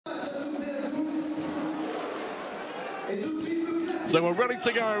So we're ready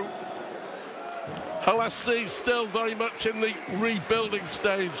to go. Hull SC still very much in the rebuilding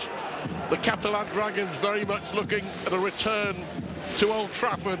stage. The Catalan Dragons very much looking at a return to Old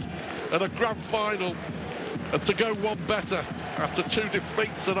Trafford and a grand final, and to go one better after 2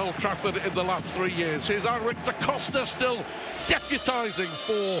 defeats at Old Trafford in the last 3 years. Here's Alric da Costa still deputising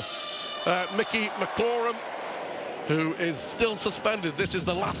for Mickey McLaurin, who is still suspended. This is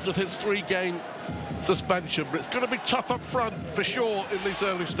the last of his 3-game suspension, but it's going to be tough up front for sure in these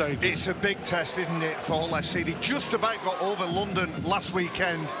early stages. It's a big test, isn't it, for Hull FC? They just about got over London last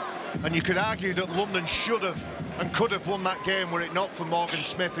weekend, and you could argue that London should have and could have won that game were it not for Morgan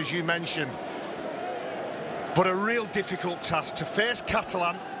Smith, as you mentioned. But a real difficult task to face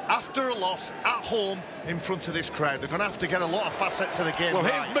Catalan after a loss at home in front of this crowd. They're going to have to get a lot of facets of the game right.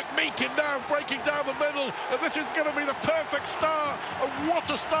 Well, here's McMeekin now breaking down the middle, and this is going to be the perfect start. And what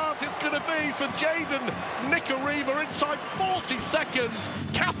a start it's going to be for Jaden Nicarima inside 40 seconds.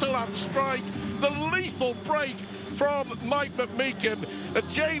 Catalan strike, the lethal break from Mike McMeekin, and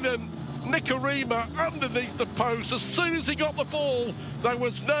Jaden Nicarima underneath the post. As soon as he got the ball, there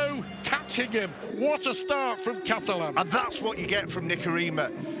was no catching him. What a start from Catalan. And that's what you get from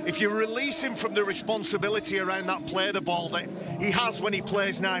Nicarima. If you release him from the responsibility around that play the ball that he has when he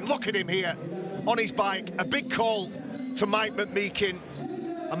plays 9. Look at him here on his bike. A big call to Mike McMeekin.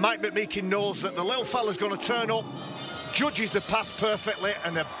 And Mike McMeekin knows that the little fella's going to turn up, judges the pass perfectly,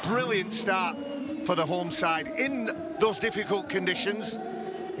 and a brilliant start for the home side in those difficult conditions.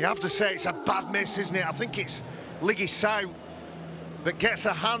 You have to say it's a bad miss, isn't it? I think it's Liggy Sow that gets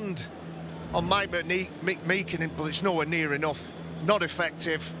a hand on Mike McMeekin, but it's nowhere near enough. Not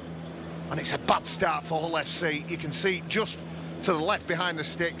effective. And it's a bad start for Hull FC. You can see just to the left behind the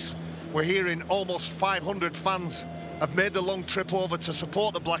sticks, we're hearing almost 500 fans have made the long trip over to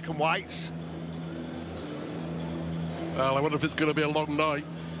support the Black and Whites. Well, I wonder if it's going to be a long night.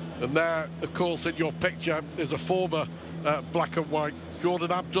 And there, of course, in your picture is a former Black and White,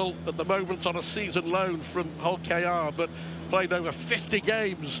 Jordan Abdul, at the moment on a season loan from Hull KR, but played over 50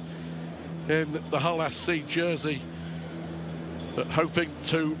 games in the Hull SC jersey, but hoping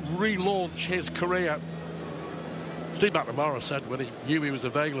to relaunch his career. Steve McNamara said when he knew he was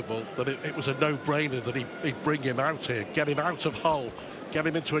available that it was a no-brainer that he'd bring him out here, get him out of Hull, get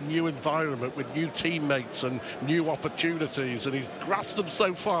him into a new environment with new teammates and new opportunities, and he's grasped them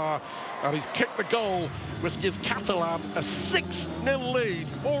so far, and he's kicked the goal, which gives Catalan a 6-0 lead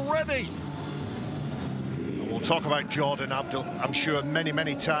already. We'll talk about Jordan Abdul, I'm sure,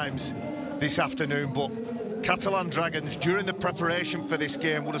 many times this afternoon, but Catalan Dragons, during the preparation for this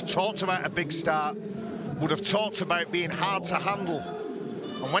game, would have talked about a big start, would have talked about being hard to handle.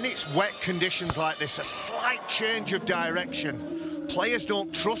 And when it's wet conditions like this, a slight change of direction, players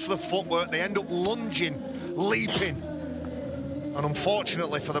don't trust the footwork, they end up lunging, leaping. And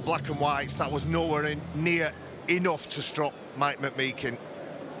unfortunately for the Black and Whites, that was nowhere near enough to stop Mike McMeekin.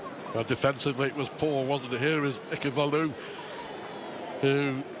 Well, defensively it was poor, wasn't it? Here is Ikavalu,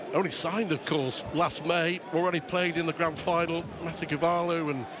 who only signed, of course, last May, already played in the grand final.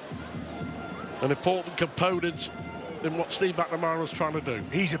 Ikavalu, and an important component in what Steve McNamara was trying to do.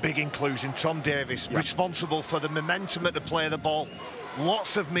 He's a big inclusion. Tom Davis, responsible for the momentum at the play of the ball.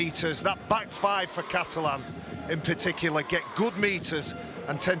 Lots of metres. That back 5 for Catalan in particular get good metres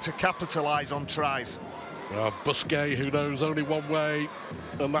and tend to capitalise on tries. Busquets, who knows only one way,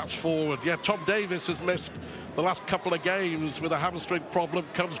 and that's forward. Yeah, Tom Davis has missed the last couple of games with a hamstring problem,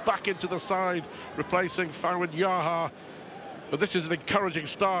 comes back into the side, replacing Farid Yaha. But this is an encouraging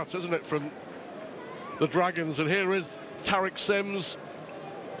start, isn't it, from the Dragons? And here is Tariq Sims,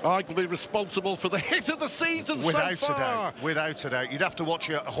 arguably responsible for the hit of the season so far. Without a doubt. You'd have to watch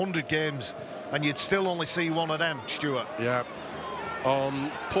 100 games and you'd still only see one of them, Stuart. Yeah.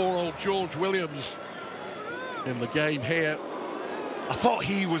 Poor old George Williams in the game here. I thought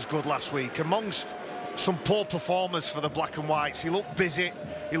he was good last week. Amongst some poor performers for the Black and Whites, he looked busy,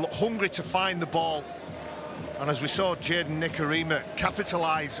 he looked hungry to find the ball. And as we saw Jaden Nicarima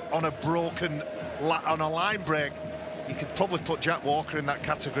capitalise on a line break, you could probably put Jack Walker in that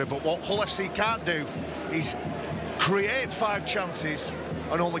category. But what Hull FC can't do is create 5 chances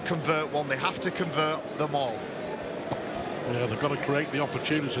and only convert 1. They have to convert them all. Yeah, they've got to create the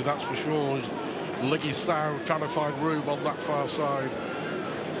opportunity, that's for sure. Liggy Sow trying to find room on that far side.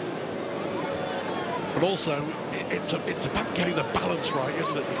 But also, it's about getting the balance right,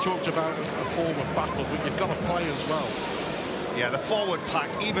 isn't it? We talked about a forward battle, but you've got to play as well. Yeah, the forward pack,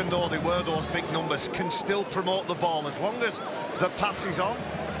 even though they were those big numbers, can still promote the ball. As long as the pass is on,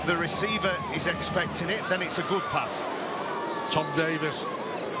 the receiver is expecting it, then it's a good pass. Tom Davis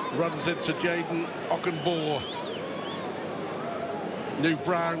runs into Jaden Ockenbaugh. New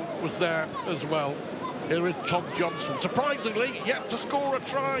Brown was there as well. Here is Tom Johnston. Surprisingly, yet to score a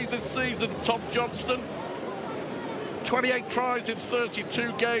try this season, Tom Johnston. 28 tries in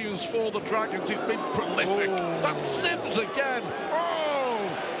 32 games for the Dragons. He's been prolific. Oh. That's Sims again. Oh,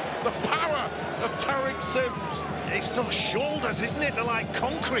 the power of Tariq Sims. It's those shoulders, isn't it? They're like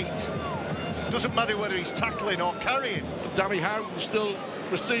concrete. Doesn't matter whether he's tackling or carrying. Danny Houghton still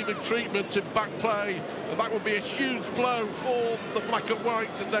receiving treatment in back play, and that would be a huge blow for the black and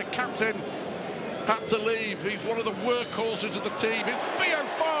whites, and their captain had to leave. He's one of the workhorses of the team. It's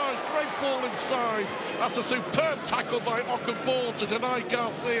BO5, great ball inside. That's a superb tackle by Okunbor to deny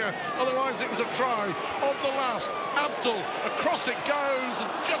Garcia. Otherwise it was a try. On the last, Abdul, across it goes,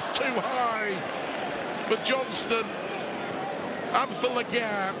 and just too high for Johnston and for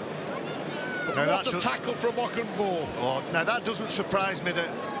Laguerre. What a tackle from Okunbor. Oh, now that doesn't surprise me that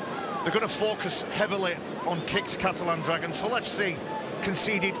they're going to focus heavily on kicks, Catalan Dragons. Hull FC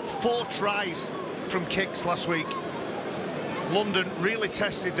conceded 4 tries from kicks last week. London really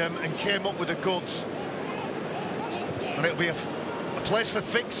tested them and came up with the goods. And it'll be a place for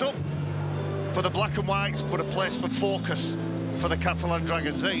fix-up for the black and whites, but a place for focus for the Catalan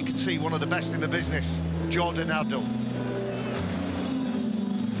Dragons. There you can see one of the best in the business, Jordan Abdul.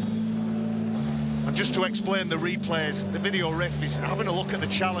 And just to explain the replays, the video ref is having a look at the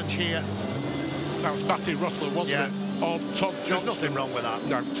challenge here. That was Matty Russell, wasn't it? On Tom Johnston. There's nothing wrong with that.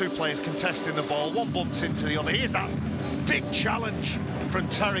 No. 2 players contesting the ball, one bumps into the other. Here's that big challenge from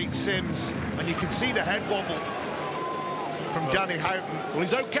Tariq Sims, and you can see the head wobble from Danny Houghton. Well,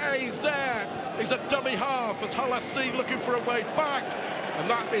 he's okay, he's there. He's a dummy half as Hull FC looking for a way back, and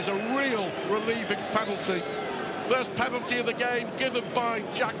that is a real relieving penalty. First penalty of the game given by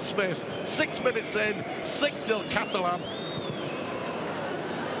Jack Smith. 6 minutes in, 6-0 Catalan.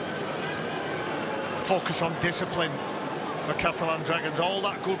 Focus on discipline for Catalan Dragons. All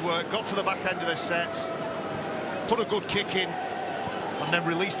that good work, got to the back end of the sets, put a good kick in, and then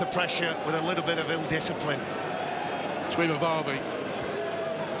release the pressure with a little bit of ill-discipline. Tuimavave.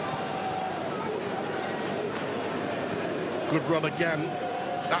 Good run again.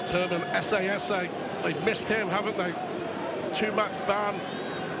 That's Herman SASA. They've missed him, haven't they? 2-match ban.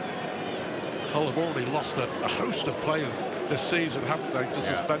 Hull have already lost a host of players this season, haven't they, to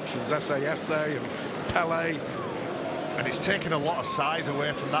suspensions. SASA and Pele. And it's taken a lot of size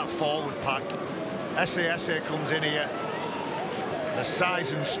away from that forward pack. SASA comes in here. The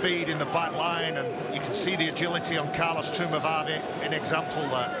size and speed in the back line, and you can see the agility on Carlos Tuimavave, an example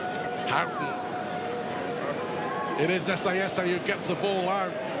there. Houghton. It is SASA who gets the ball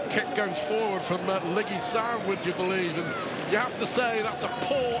out. Kick goes forward from Liggy Sound, would you believe? And you have to say that's a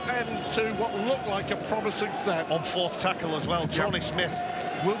poor end to what looked like a promising set. On 4th tackle as well, Tony Smith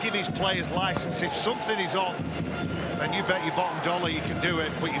will give his players license. If something is on, then you bet your bottom dollar you can do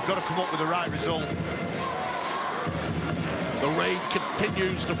it, but you've got to come up with the right result. The rain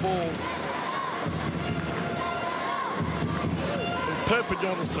continues to fall. In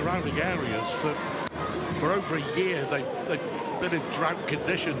Perpignan and surrounding areas, for over a year, they've been in drought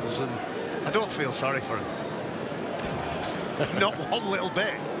conditions, and I don't feel sorry for him. Not one little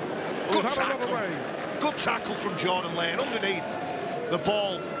bit. Good tackle. Good tackle from Jordan Lane underneath the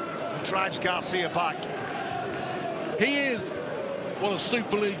ball and drives Garcia back. He is one of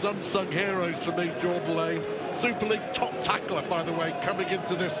Super League's unsung heroes for me, Jordan Lane. Super League top tackler, by the way, coming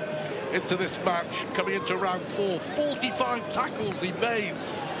into this match, coming into round 4. 45 tackles he made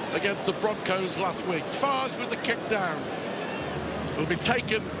against the Broncos last week. Farge with the kick down. Will be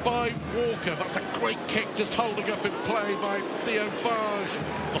taken by Walker. That's a great kick, just holding up in play by Theo Farge.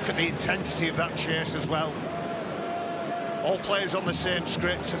 Look at the intensity of that chase as well. All players on the same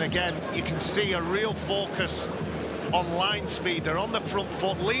script, and again, you can see a real focus on line speed. They're on the front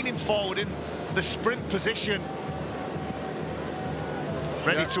foot, leaning forward in the sprint position,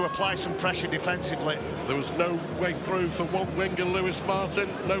 ready to apply some pressure defensively. There was no way through for one winger, Lewis Martin,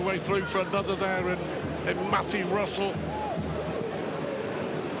 no way through for another there in Matty Russell.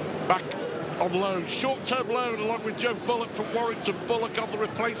 Back on loan, short-term loan, along with Joe Bullock from Warrington. Bullock on the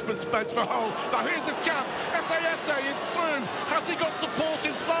replacements bench for Hull. Now here's the chance. SASA is through. Has he got support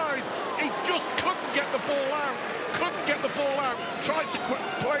inside? He just couldn't get the ball out. Couldn't get the ball out. Tried to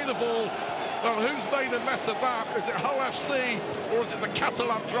play the ball. Well, who's made a mess of that? Is it Hull FC or is it the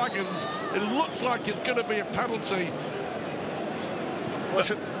Catalan Dragons? It looks like it's going to be a penalty. Well,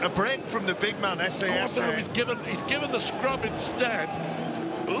 it's a break from the big man, SASA. Oh, no, he's given the scrub instead.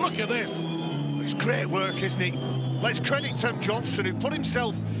 But look at this. It's great work, isn't he? Let's credit Tom Johnston, who put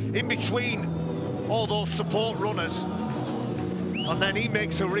himself in between all those support runners. And then he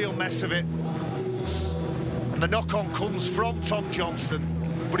makes a real mess of it. And And the knock-on comes from Tom Johnston.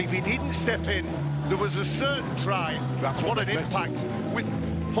 But if he didn't step in, there was a certain try. That's what an impact. With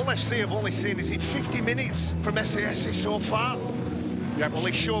Hull FC have only seen, is it 50 minutes from SASA so far? Yep. Well,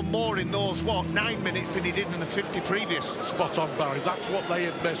 he's shown more in those, 9 minutes than he did in the 50 previous. Spot on, Barry. That's what they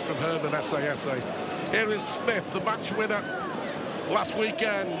had missed from Herman SASA. Here is Smith, the match winner last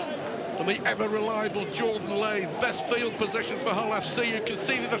weekend. And the ever-reliable Jordan Lane, best field position for Hull FC, who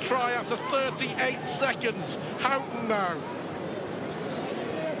conceded a try after 38 seconds. Houghton now.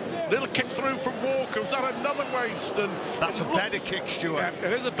 Little kick through from Walker, who's done another waste. And that's a better kick, Stuart. Yeah,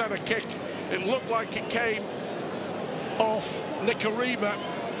 it is a better kick. It looked like it came off Nicarima.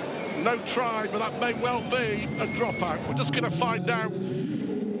 No try, but that may well be a dropout. We're just going to find out.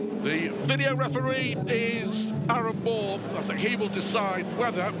 The video referee is Aaron Moore. I think he will decide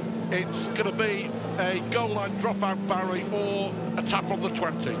whether it's going to be a goal line dropout, Barry, or a tap on the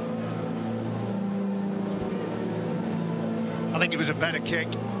 20. I think it was a better kick.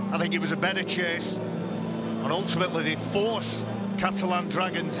 I think it was a better chase. And ultimately they force Catalan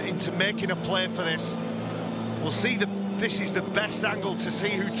Dragons into making a play for this. We'll see this is the best angle to see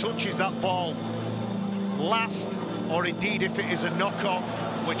who touches that ball last, or indeed if it is a knock-on,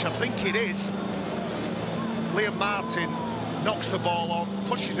 which I think it is. Liam Martin knocks the ball on,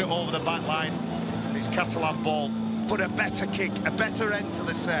 pushes it over the back line. It's Catalan ball, but a better kick, a better end to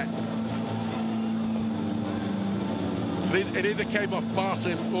the set. It either came off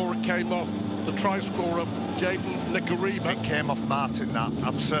Martin or it came off the try scorer, Jaden Nicarima. It came off Martin, that.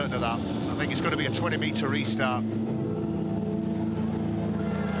 I'm certain of that. I think it's going to be a 20-metre restart.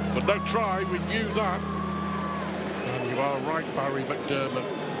 But no try, we knew that. And you are right, Barry McDermott.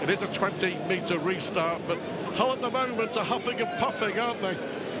 It is a 20-metre restart, but Hull at the moment are huffing and puffing, aren't they?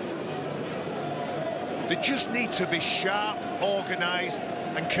 They just need to be sharp, organised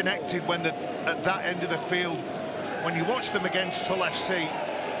and connected when they're at that end of the field. When you watch them against Hull FC,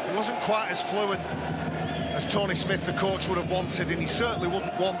 it wasn't quite as fluent as Tony Smith, the coach, would have wanted, and he certainly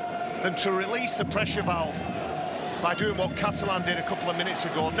wouldn't want them to release the pressure valve by doing what Catalan did a couple of minutes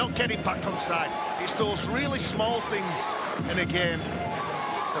ago, not getting back on side. It's those really small things in a game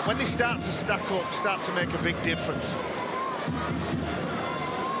that when they start to stack up, start to make a big difference.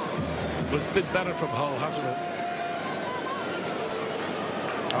 It's been better from Hull, hasn't it?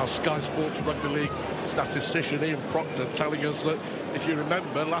 Our Sky Sports Rugby League statistician Ian Proctor telling us that, if you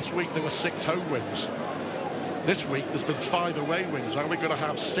remember, last week there were 6 home wins. This week there's been 5 away wins. Are we going to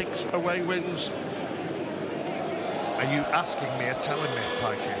have 6 away wins? Are you asking me or telling me,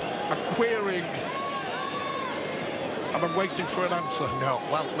 Pikey? I'm querying, and I'm waiting for an answer. No,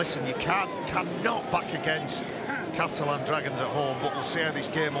 well, listen, you cannot back against Catalan Dragons at home, but we'll see how this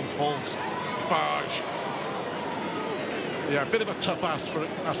game unfolds. Barge. Yeah, a bit of a tough ask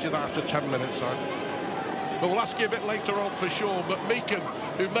you that after 10 minutes, right? But we'll ask you a bit later on for sure. But Meakin,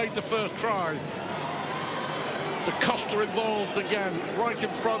 who made the first try, De Costa involved again, right in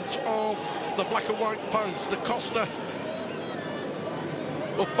front of the black and white post. De Costa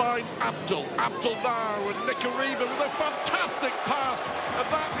will find Abdul now, and Nicarima with a fantastic pass, and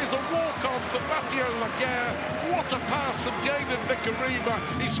that is a walk-on for Matteo Laguerre. What a pass from Jaden Nicarima.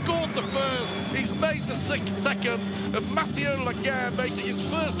 He scored the first, he's made the second, and Matteo Laguerre, making his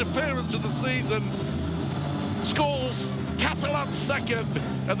first appearance of the season, scores Catalan's second,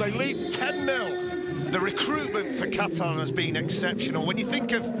 and they lead 10-0. The recruitment for Catalan has been exceptional. When you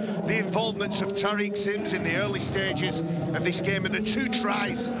think of the involvements of Tariq Sims in the early stages of this game and the 2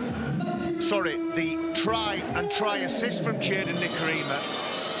 tries, the try and try assist from Jaden Nicarima,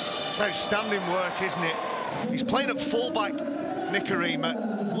 it's outstanding work, isn't it? He's playing at fullback,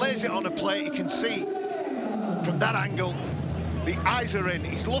 Nicarima, lays it on a plate. You can see from that angle, the eyes are in.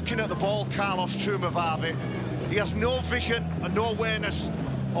 He's looking at the ball, Carlos Trumavavi. He has no vision and no awareness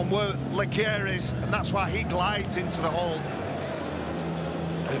on where Laguerre is, and that's why he glides into the hole.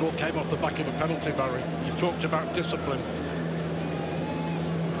 It all came off the back of a penalty, Barry. You talked about discipline.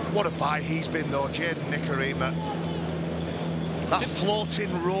 What a buy he's been, though, Jaden Nicarima. That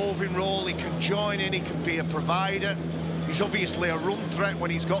floating, roving role, he can join in, he can be a provider. He's obviously a run threat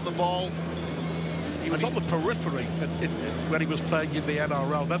when he's got the ball. He was on the periphery when he was playing in the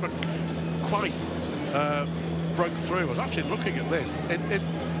NRL, never quite broke through. I was actually looking at this.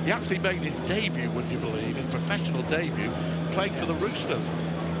 He actually made his debut, would you believe, his professional debut, playing for the Roosters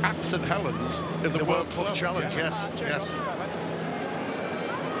at St Helens in the World Cup Challenge. Yes.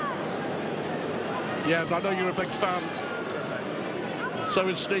 Yeah, I know you're a big fan. So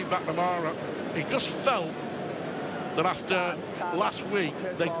is Steve McNamara. He just felt that after last week,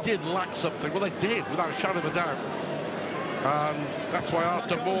 they did lack something. Well, they did, without a shadow of a doubt. And that's why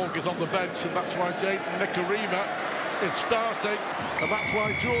Arthur Morg is on the bench, and that's why Jaden Nikarima is starting, and that's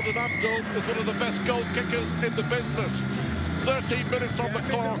why Jordan Abdul is one of the best goal kickers in the business. 13 minutes on the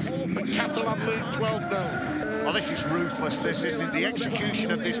clock, the Catalan lead 12-0. Well, this is ruthless, this, isn't it? The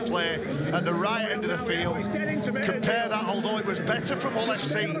execution of this play at the right end of the field. Compare that, although it was better from Hull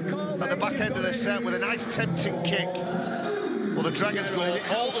FC at the back end of the set with a nice tempting kick. Well, the Dragons go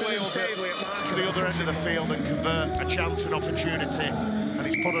all the way over to the other end of the field and convert a chance and opportunity. And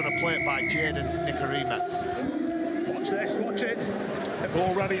it's put on a plate by Jaden Nikarima. Watch this, watch it.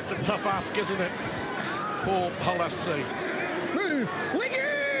 Already it's a tough ask, isn't it, for Hull FC? Move,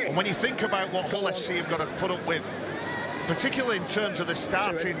 and when you think about what Hull FC have got to put up with, particularly in terms of the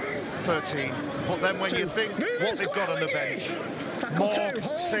starting 13, but then when you think what they've got on the bench, Morg,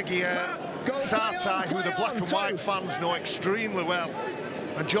 Seguier, Sartai, who the black and white fans know extremely well,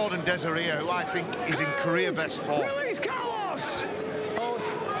 and Jordan Desiree, who I think is in career best form.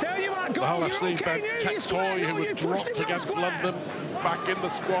 The Hull FC bench, Tex Hoy, who had dropped against London, back in the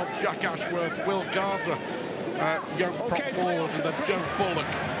squad, Jack Ashworth, Will Gardner, young prop forward, and then Joe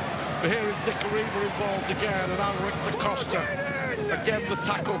Bullock. But here is Nikarima involved again, and Alric da Costa. Again, the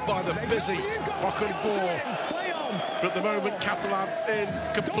tackle by the busy Ockenbaugh. But at the moment, Catalan in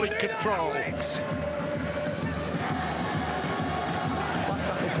complete control.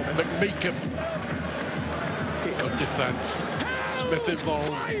 McMeekum. Good defence. Smith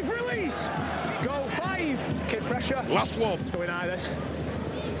involved. Release. Go 5. Kick pressure. Last one. It's going high, this.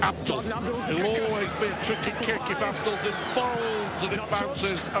 Abdul. It'll always be a tricky kick if Abdul's involved and it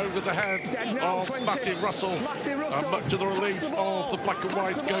bounces over the head of Matty Russell. And much of the relief of the black and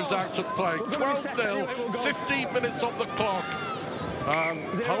white goes out of play. 12-0, 15 minutes on the clock.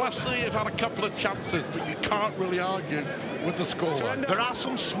 Hull FC have had a couple of chances, but you can't really argue with the scoreline. There are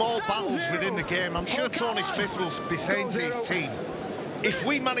some small battles within the game. I'm sure Tony Smith will be saying to his team, if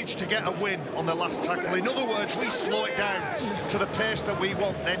we manage to get a win on the last tackle, in other words, we slow it down to the pace that we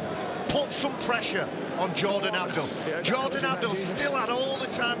want, then put some pressure on Jordan Abdul. Jordan Abdul still had all the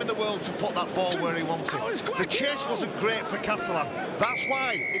time in the world to put that ball where he wanted. The chase wasn't great for Catalan. That's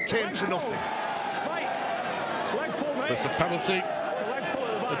why it came to nothing. There's a penalty.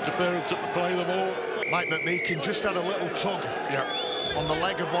 Interference at the play of the ball. Mike McMeekin just had a little tug on the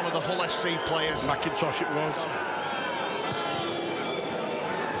leg of one of the Hull FC players. McIntosh it was.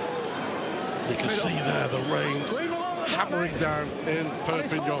 You can see there the rain hammering down in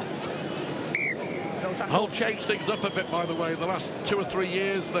Perpignan. Hull changed things up a bit, by the way. The last 2 or 3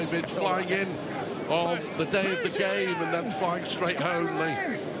 years they've been flying in on the day of the game and then flying straight home.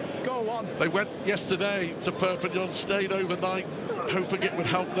 They went yesterday to Perpignan, stayed overnight, hoping it would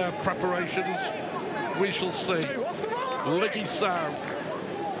help their preparations. We shall see. Liggy Sow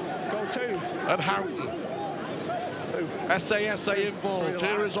and Houghton. SASA involved.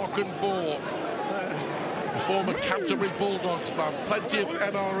 Here is Ockenbaugh, the former Canterbury Bulldogs man, plenty of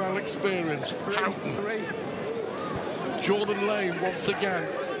NRL experience. Houghton. Jordan Lane once again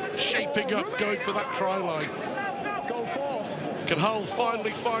shaping up, going for that try line. Can Hull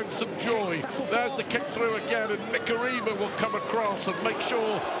finally find some joy? There's the kick through again, and Nikarima will come across and make sure,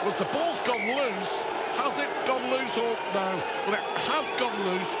 well, the ball's gone loose. Has it gone loose or no? Well, it has gone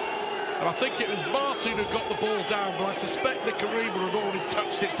loose. And I think it was Martin who got the ball down, but I suspect Nikarima had already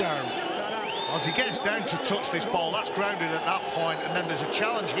touched it down. As he gets down to touch this ball, that's grounded at that point, and then there's a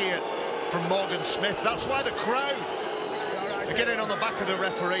challenge here from Morgan Smith. That's why the crowd are getting on the back of the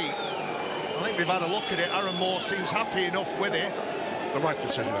referee. I think they've had a look at it. Aaron Moore seems happy enough with it. The right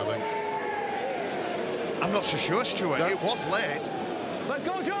decision, I think. I'm not so sure, Stuart. No. It was late. Let's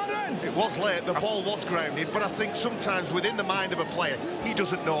go, Jordan! It was late. The ball was grounded, but I think sometimes within the mind of a player, he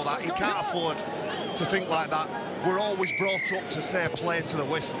doesn't know that. He can't afford to think like that. We're always brought up to say play to the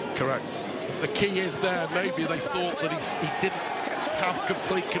whistle. Correct. The key is there. Maybe they thought that he didn't have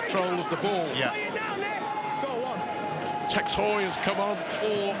complete control of the ball. Yeah. Tex Hoy has come on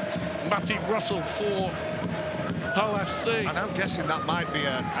for Matty Russell for Hull FC. And I'm guessing that might be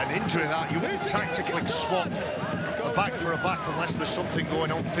an injury that you wouldn't tactically swap a back for a back unless there's something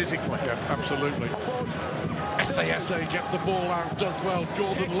going on physically. Yeah, absolutely. SASA gets the ball out, does well.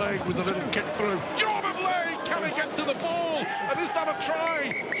 Jordan Lane with a little kick through. Jordan Lane, can he get to the ball? And is that a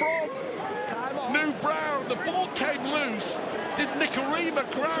try from New Brown? The ball came loose. Did Nikarima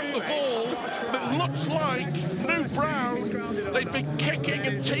grab the ball? It looks like New Brown, they've been kicking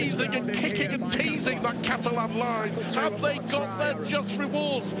and teasing and kicking and teasing that Catalan line. Have they got their just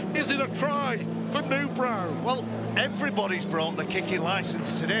rewards? Is it a try for New Brown? Well, everybody's brought the kicking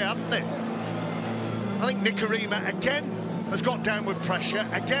licence today, haven't they? I think Nikarima again has got downward pressure,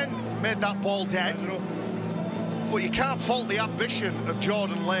 again made that ball dead. but you can't fault the ambition of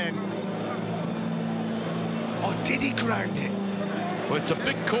Jordan Lane. Or did he ground it? Well, it's a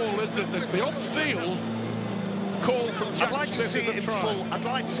big call, isn't it? The off-field call from Jack I'd like to Smith see it in full. I'd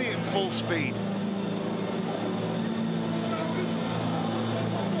like to see it in full speed.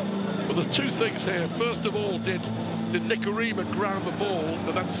 Well, there's two things here. First of all, did Nicarima ground the ball?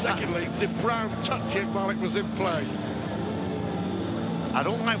 And then secondly, did Brown touch it while it was in play? I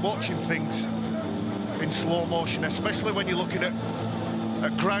don't like watching things in slow motion, especially when you're looking at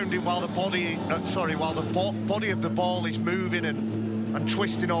grounding while the body, while the body of the ball is moving and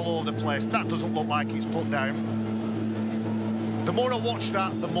twisting all over the place. That doesn't look like it's put down. The more I watch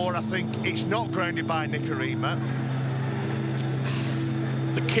that, the more I think it's not grounded by Nicarima.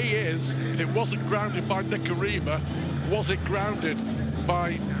 The key is, if it wasn't grounded by Nicarima, was it grounded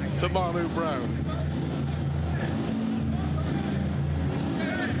by Manu Brown?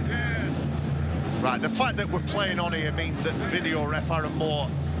 Right, the fact that we're playing on here means that the video ref, Aaron Moore,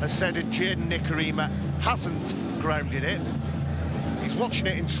 has said that Jaden Nicarima hasn't grounded it. He's watching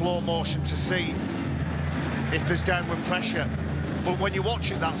it in slow motion to see if there's downward pressure. But when you watch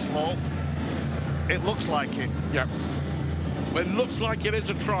it that slow, it looks like it. Yeah. Well, it looks like it is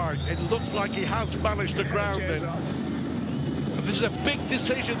a try. It looks like he has managed to ground it. And this is a big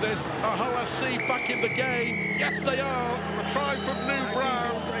decision, this. Hull FC back in the game. Yes, they are. A try from New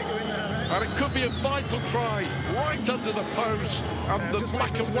Brown. And it could be a vital try right under the post. And the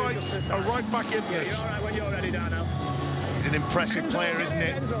black and whites are right back in this. He's an impressive player, isn't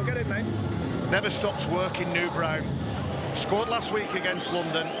it? Never stops working, New Brown. Scored last week against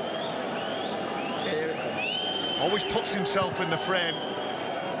London. Always puts himself in the frame.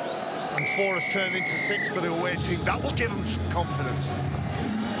 And 4 has turned into 6 for the away team. That will give him some confidence.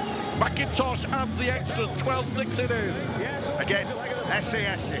 McIntosh adds the extras, 12-6 it is. Again,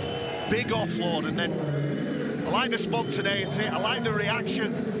 SAS, big offload, and then I like the spontaneity, I like the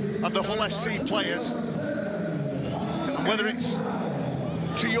reaction of the Hull FC players. And whether it's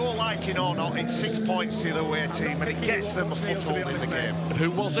to your liking or not, it's 6 points to the away team, and it gets them a foothold in the game. And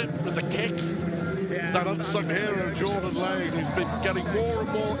who was it with the kick? That unsung hero, Jordan Lane, who's been getting more and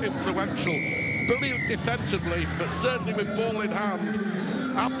more influential. Brilliant defensively, but certainly with ball in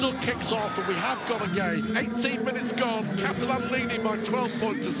hand. Abdul kicks off, and we have got a game. 18 minutes gone, Catalan leading by 12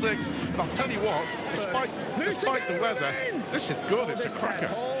 points to 6. And I'll tell you what, despite the weather, this is good, it's a cracker.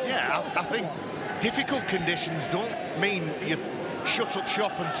 Yeah, I think difficult conditions don't mean you shut up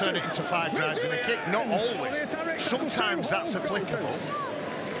shop and turn it into 5 drives and a kick. Not always. Sometimes that's applicable.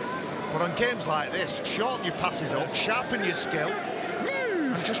 But on games like this, shorten your passes up, sharpen your skill,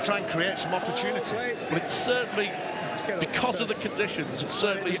 and just try and create some opportunities. Well, it's certainly, because of the conditions, it's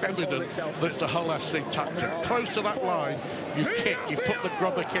certainly evident that it's a Hull FC tactic. Close to that line, you kick, you put the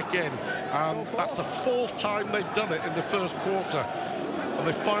grubber kick in, and that's the 4th time they've done it in the first quarter. And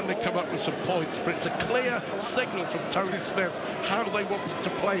they finally come up with some points, but it's a clear signal from Tony Smith how they wanted to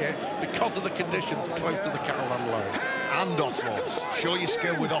play it because of the conditions close to the Catalan line. And offloads. Show your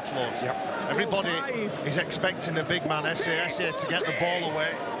skill with offloads. Yep. Everybody is expecting the big man, SAS, here to get the ball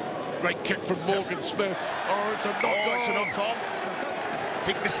away. Great kick from Morgan Smith. Oh, it's a knock-on. Oh, it's a knock-on.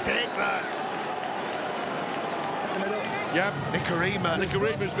 Big mistake there. Yep.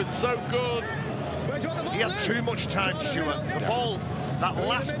 Nicarima's been so good. He had too much time, Stuart. The ball, that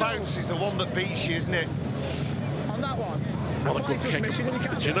last bounce is the one that beats you, isn't it? On that one. What a good kick.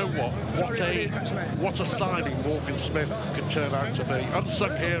 Do you know what? What a signing Morgan Smith could turn out to be.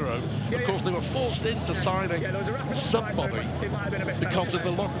 Unsung hero. Of course, they were forced into signing somebody because of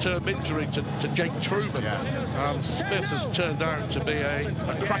the long-term injury to Jake Truman. And Smith has turned out to be a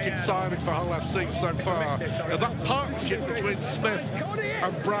cracking signing for Hull FC so far. And that partnership between Smith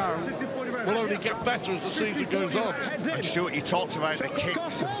and Brown will only get better as the season goes on. And Stuart, you talked about the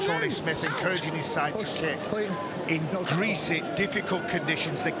kicks and Tony Smith encouraging his side to kick in greasy, difficult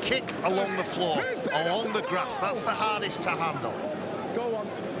conditions. The kick along the floor, along the grass, that's the hardest to handle. Go on.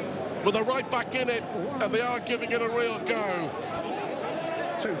 Well, they're right back in it, and they are giving it a real go.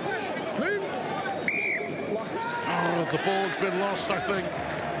 2. Move. Lost. Oh, the ball's been lost, I think.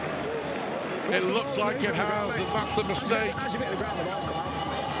 It looks like it has, and that's a mistake. As you get the ground, the ball come out.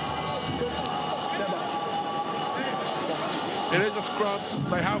 It is a scrum.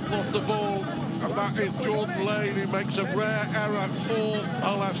 They have lost the ball, and that is Jordan Lane who makes a rare error for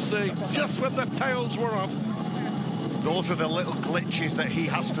Hull FC just when the tails were up. Those are the little glitches that he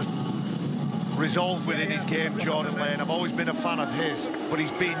has to resolve within his game, Jordan Lane. I've always been a fan of his, but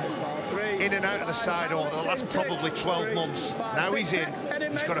he's been in and out of the side over the last probably 12 months. Now he's in,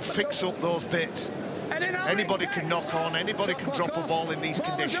 he's got to fix up those bits. Anybody can knock on, anybody can drop a ball in these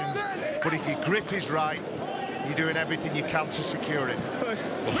conditions, but if your grip is right, you're doing everything you can to secure it.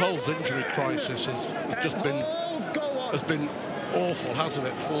 Well, Hull's injury crisis has been awful, hasn't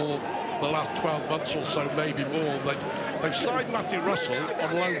it, for the last 12 months or so, maybe more. They've signed Matthew Russell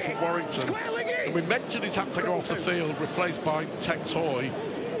on loan from Warrington, and we mentioned he's had to go off the field, replaced by Tex Hoy.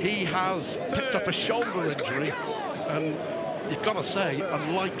 He has picked up a shoulder injury, and you've got to say,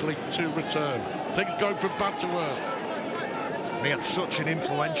 unlikely to return. Things going from bad to worse. He had such an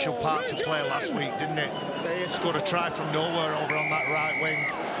influential part to play last week, didn't it? Scored a try from nowhere over on that right wing.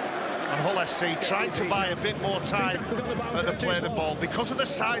 And Hull FC trying to buy a bit more time at the play of the ball. Because of the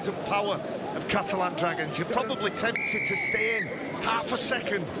size and power of Catalan Dragons, you're probably tempted to stay in half a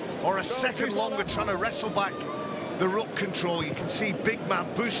second or a second longer trying to wrestle back the ruck control. You can see big man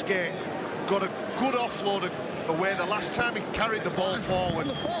Busquets got a good offload away the last time he carried the ball forward.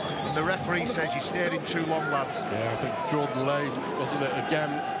 And the referee says you stayed in too long, lads. Yeah, I think Jordan Lane, wasn't it, again,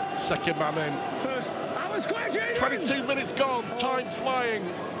 second man in. 22 minutes gone, time flying.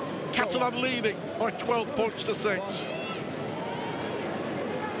 Catalan leading by 12 points to 6.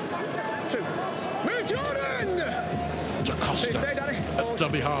 Jordan! Da Costa at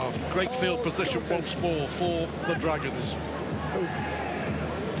dummy half. Great field position once more for the Dragons.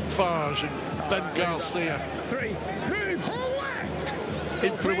 Farge and Ben Garcia.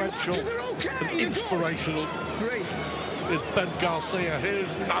 Influential and inspirational is Ben Garcia. Here's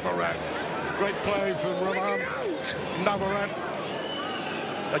Navarrete. Great play from Roman Navarrete.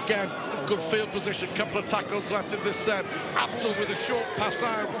 Again, good field position, couple of tackles left in this set. Abdul with a short pass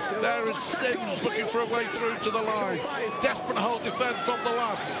out. There is Sims looking for a way through to the line. Desperate Hull defence on the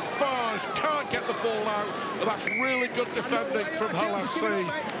last. Farge can't get the ball out, and that's really good defending from Hull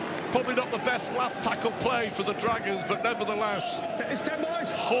FC. Probably not the best last tackle play for the Dragons, but nevertheless,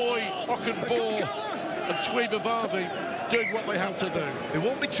 Hoy, Ockenball and Tuivasa doing what they have to do. They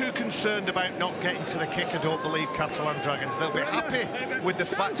won't be too concerned about not getting to the kick, I don't believe, Catalan Dragons. They'll be happy with the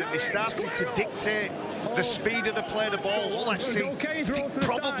fact that they started to dictate the speed of the play of the ball. Hull FC,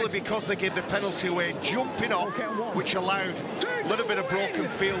 probably because they gave the penalty away, jumping off, which allowed a little bit of broken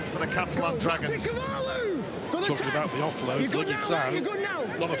field for the Catalan Dragons. Talking about the offload, look at Sam,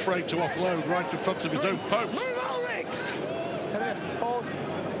 not afraid to offload right in front of his own post.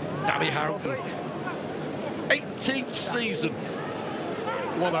 Danny Houghton, 18th season.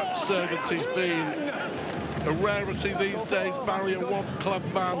 What that servant he's been. A rarity these days, Barry, a one-club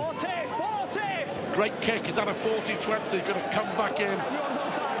man. Great kick, he's had a 40-20, going to come back in.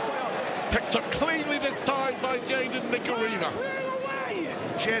 Picked up cleanly this time by Jaden Nikarima.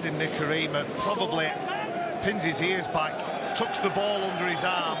 Jaden Nikarima probably pins his ears back, tucks the ball under his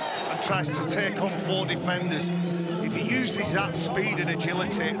arm and tries to take on 4 defenders. If he uses that speed and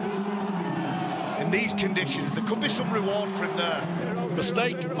agility in these conditions, there could be some reward for him there.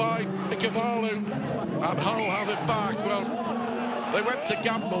 Mistake by Ikavalu, and Hull have it back. Well, they went to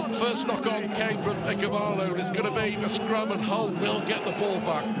gamble. First knock-on came from Ikavalu. It's going to be a scrum, and Hull will get the ball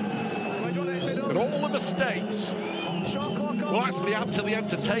back. And all the mistakes will actually add to the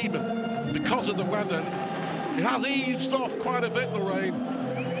entertainment because of the weather. It has eased off quite a bit, the rain,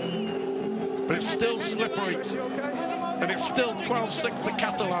 but it's still slippery, and it's still 12-6 to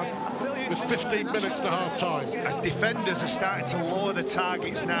Catalan with 15 minutes to half-time. As defenders are starting to lower the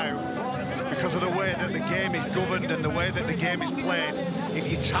targets now because of the way that the game is governed and the way that the game is played, if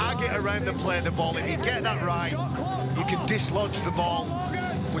you target around the play of the ball, if you get that right, you can dislodge the ball.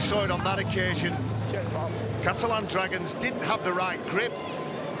 We saw it on that occasion. Catalan Dragons didn't have the right grip.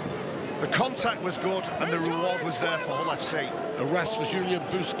 The contact was good and the reward was there for Hull FC. Arrest for Julien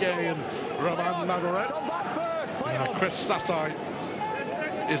Busquets and Roman Navarrete. Chris Satai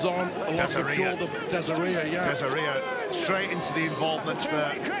is on along with Jordan Desiree. Desiree straight into the involvements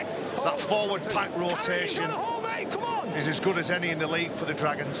there. That forward pack rotation is as good as any in the league for the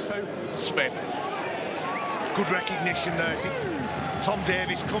Dragons. Smith. Good recognition there. Tom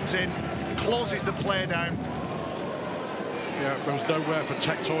Davies comes in, closes the play down. Yeah, there was nowhere for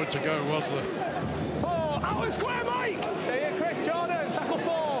Tex Hoy to go, was there? 4 hours square, Mike. Here, Chris Jordan, tackle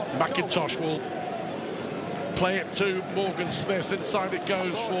 4. McIntosh will play it to Morgan Smith. Inside it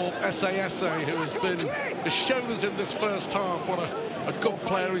goes for SASA, who has shown us in this first half what a good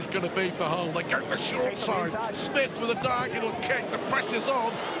player he's going to be for Hull. They go the short side. Smith with a diagonal kick. The pressure's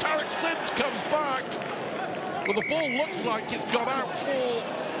on. Tarek Sims comes back. Well, the ball looks like it's gone out for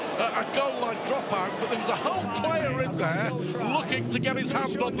a goal line dropout, but there was a Hull player in there looking to get his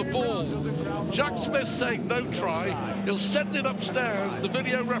hand on the ball. Jack Smith saying no try. He'll send it upstairs. The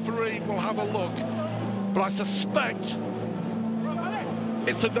video referee will have a look, but I suspect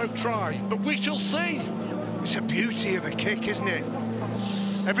it's a no try, but we shall see. It's a beauty of a kick, isn't it?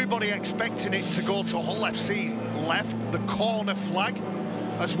 Everybody expecting it to go to Hull FC left, the corner flag,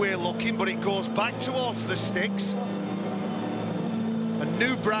 as we're looking, but it goes back towards the sticks. And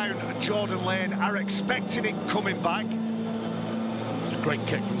New Brown and Jordan Lane are expecting it coming back. It's a great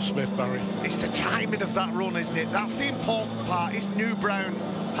kick from Smith, Barry. It's the timing of that run, isn't it? That's the important part. Is New Brown,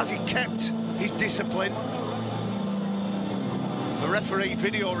 has he kept his discipline? The referee,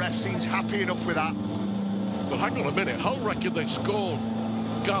 video ref, seems happy enough with that. Well, hang on a minute. Hull reckon they scored.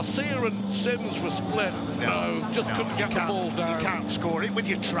 Garcia and Sims were split. No, couldn't get the ball down. You can't score it with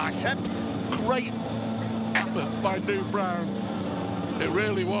your tricep. Great effort by New Brown. It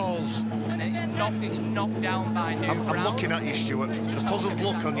really was. And it's knocked down by New Brown. I'm looking at you, Stuart. The puzzled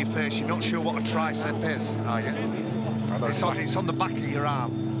look on your face. You're not sure what a tricep is, are you? It's on the back of your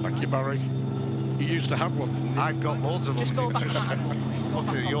arm. Thank you, Barry. You used to have one. I've got loads of them. Just go back on that angle, please. Look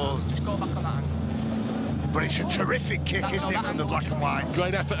at yours. Just go back on that angle. But it's a terrific kick, isn't it, from the black and white?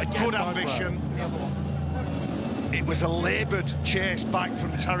 Great effort again. Good ambition. It was a laboured chase back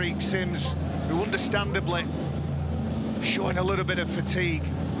from Tariq Sims, who understandably showing a little bit of fatigue.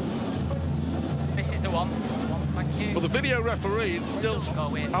 This is the one. This is the one. Thank you. Well, the video referee is still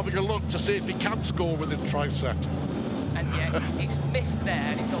having a look to see if he can score with his tricep. And yeah, it's missed there,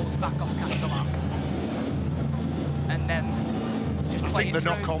 and it goes back off Catalan. And then just I think the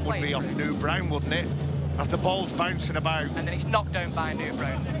knock-on would be off New Brown, wouldn't it? As the ball's bouncing about. And then it's knocked down by New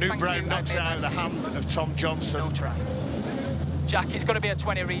Brown. New Brown knocks it out of the hand of Tom Johnson. No try. Jack, it's going to be a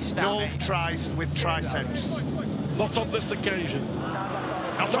 20 restart. No mate. tries with triceps. Not on this occasion.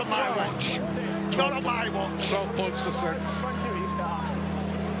 Not on my watch. Not on my watch. 12 points to 6.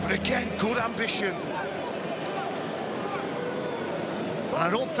 But again, good ambition. And I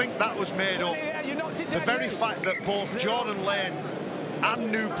don't think that was made up. The very fact that both Jordan Lane and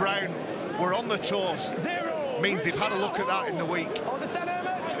New Brown were on the toes means they've had a look at that in the week.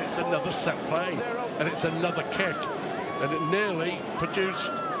 It's another set play, and it's another kick, and it nearly produced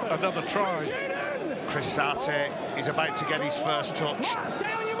another try. Chris Sarte is about to get his first touch.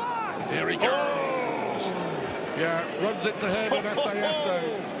 Here he goes. Oh. Yeah, runs into him and SASA.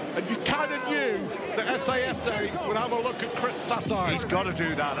 And you kind of knew that SASA would have a look at Chris Sarte. He's got to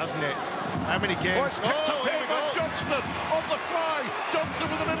do that, hasn't it? How many games? Oh, it's picked up here by Johnston on the fly. Johnston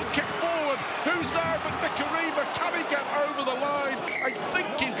with a little kick forward. Who's there but Nicarima? Can he get over the line? I think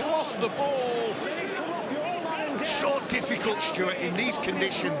he's lost the ball. So difficult, Stuart, in these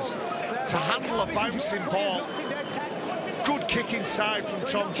conditions to handle a bouncing ball. Good kick inside from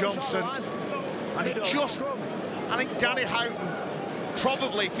Tom Johnson. And it just, I think Danny Houghton,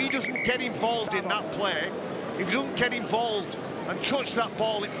 probably, if he doesn't get involved in that play, if he doesn't get involved and touch that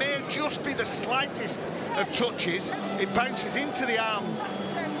ball, it may just be the slightest of touches. It bounces into the arm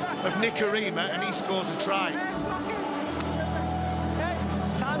of Nicarima and he scores a try.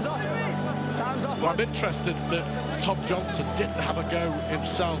 Well, I'm interested that Tom Johnson didn't have a go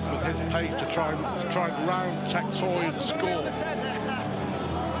himself with his pace to try and round Tex Hoy and score.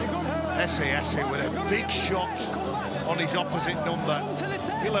 SASA with a big shot on his opposite number.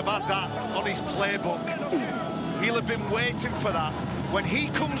 He'll have had that on his playbook. He'll have been waiting for that. When he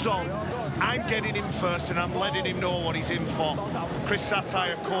comes on, I'm getting him first and I'm letting him know what he's in for. Chris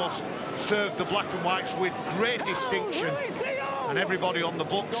Sarte, of course, served the black and whites with great distinction. And everybody on the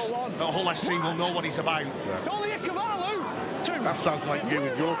books at Hull FC will know what he's about. That sounds like you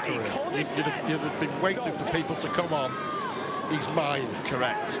in your career. You'd have been waiting for people to come on. He's mine.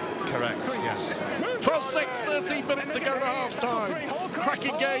 Correct, yes. 12-6, 13 minutes to go to half-time.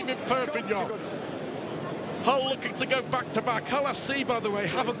 Cracking game in Perpignan. Hull looking to go back-to-back. Hull FC, by the way,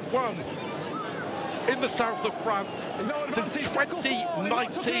 haven't won in the south of France since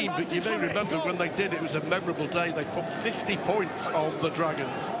 2019, but you may remember when they did, it was a memorable day. They put 50 points on the Dragons.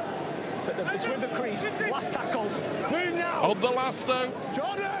 It's with the crease. Last tackle. Move now. On the last, though,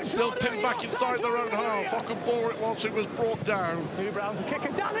 still pinned back inside their own half. Ockenbaugh it once it was brought down. New Brown's a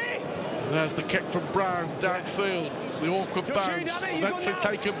kicker. Danny! There's the kick from Brown downfield. The awkward bounce, eventually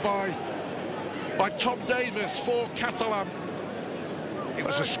taken by Tom Davis for Catalan. It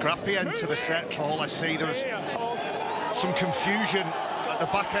was a scrappy end to the set for Hull FC. There was some confusion at the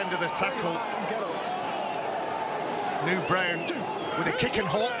back end of the tackle. New Brown with a kick and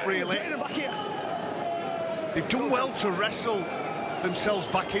halt, really. They've done well to wrestle themselves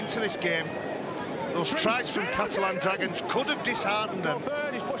back into this game. Those tries from Catalan Dragons could have disheartened them.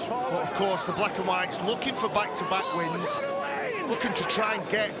 But of course, the black and whites looking for back-to-back wins, looking to try and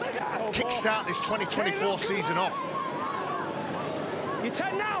kickstart this 2024 season off.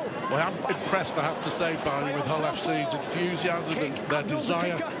 Well, I'm impressed, I have to say, Barney, with Hull FC's enthusiasm and their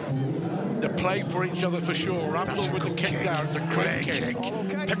desire They play for each other for sure. Abdul with the kick down. It's a great kick.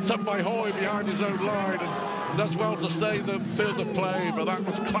 Picked up by Hoy behind his own line and does well to stay the field of play, but that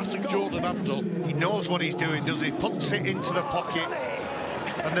was classic Jordan Abdul. He knows what he's doing, does he? Puts it into the pocket,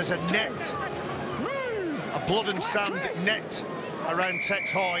 and there's a net, a blood and sand net around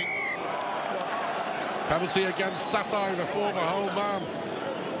Tex Hoy. Penalty against Satai, the former Hull man.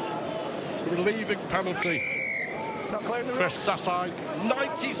 Relieving penalty. Chris Satai,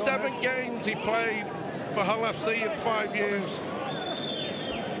 97 games he played for Hull FC in 5 years.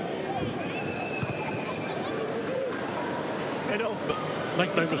 But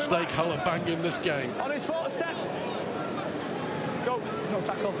make no mistake, Hull are banging this game. On his foot, step. Let's go. No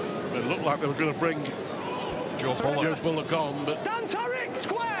tackle. It looked like they were going to bring Joe Bullock on, but Stand Tariq,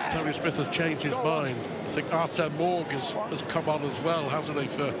 square. Terry Smith has changed his mind. I think Artem Morg has come on as well, hasn't he,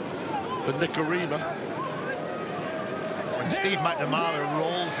 for Nicarima. When Steve McNamara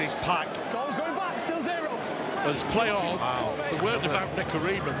rolls his pack. Goal's going back, still 0. Let's play on. Wow. The word about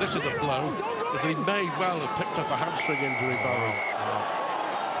Nicarima, this is a blow, is he may well have picked up a hamstring injury, Barry.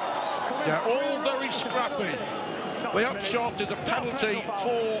 Yeah, all very scrappy. The upshot is a penalty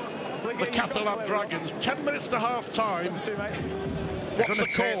for the Catalan Dragons. 10 minutes to half-time. They're going to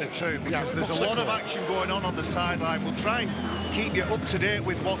take the two because there's a lot of action going on the sideline. We'll try and keep you up to date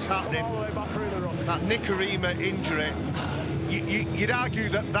with what's happening. That Nicarima injury, you'd argue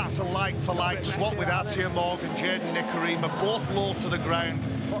that that's a like-for-like swap with Artem Morg and Jaden Nicarima, both low to the ground,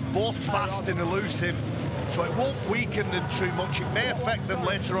 both fast and elusive, so it won't weaken them too much. It may affect them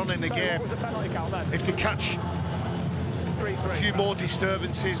later on in the game if they catch a few more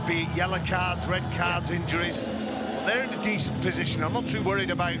disturbances, be it yellow cards, red cards, injuries. They're in a decent position. I'm not too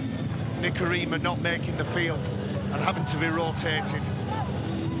worried about Nicarima not making the field and having to be rotated.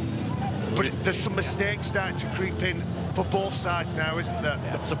 But there's some mistakes starting to creep in for both sides now, isn't there?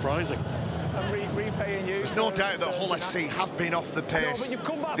 That's surprising. There's no doubt that Hull FC have been off the pace.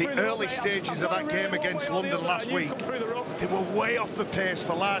 The early stages of that game against London last week, they were way off the pace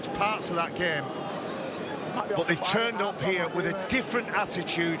for large parts of that game. But they've turned up here with a different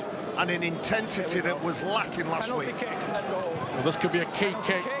attitude and an intensity that was lacking last week. Well, this could be a key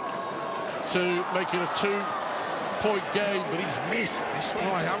kick to make it a 2-point game, but he's missed.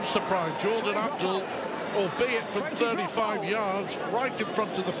 Oh, I am surprised. Jordan Abdul, albeit from 35 yards, right in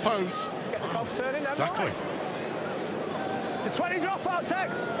front of the post. Get the cogs turning then. Exactly. The 20 dropout,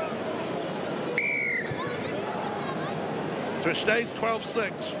 Tex. So it stays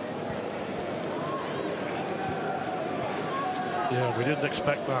 12-6. Yeah, we didn't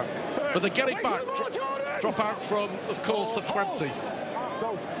expect that. But they're getting back. Drop out from, of course, the 20.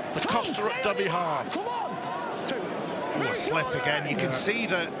 The Costa at dummy half. Ooh, a slip again. You can see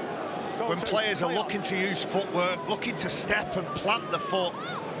that when players are looking to use footwork, looking to step and plant the foot,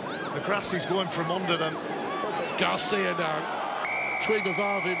 the grass is going from under them. Garcia now.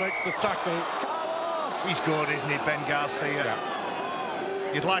 Tuivasa makes the tackle. He's good, isn't he, Ben Garcia?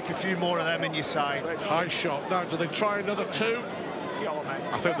 Yeah. You'd like a few more of them in your side. High shot. Now, do they try another 2?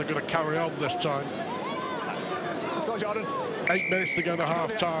 I think they're going to carry on this time. Let's go, Jordan. 8 minutes to go to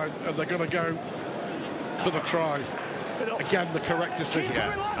half-time, and they're going to go for the try. Again, the correct decision.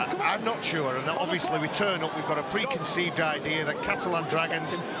 Yeah, I'm not sure, and obviously we turn up, we've got a preconceived idea that Catalan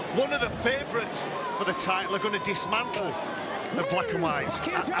Dragons, one of the favourites for the title, are going to dismantle the black and whites.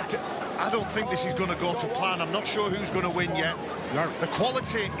 I don't think this is going to go to plan. I'm not sure who's going to win yet. No. The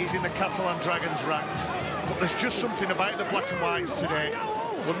quality is in the Catalan Dragons ranks, but there's just something about the black and whites today.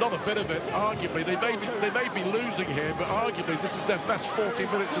 Well, not a bit of it. Arguably, they may be losing here, but arguably this is their best 40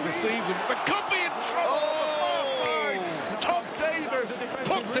 minutes of the season. They could be in trouble. Tom Davis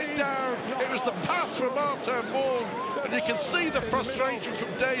puts it down. It was the pass from Artem Morg, and you can see the frustration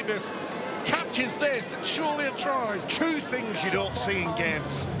from Davis. Catches this, it's surely a try. Two things you don't see in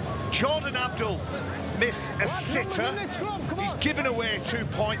games. Jordan Abdul miss a sitter. He's given away 2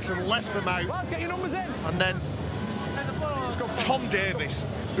 points and left them out. And then Tom Davis,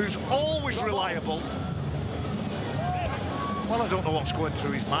 who's always reliable. Well, I don't know what's going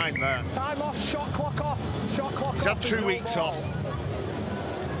through his mind there. Time off, shot clock off. Shot clock He's had 2 weeks off.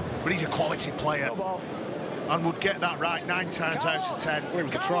 But he's a quality player. And would get that right 9 times out of 10. It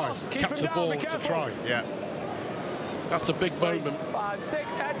was a try. Caps the ball, it's a try. Yeah. That's a big moment.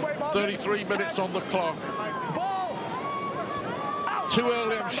 33 minutes on the clock. Too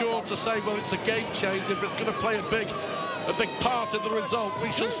early, I'm sure, to say, well, it's a game changer, but it's going to play a big part in the result.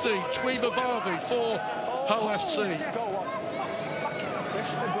 We shall see. Tuivasa for Hull FC.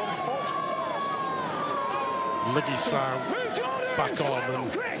 Liggy Sound back on.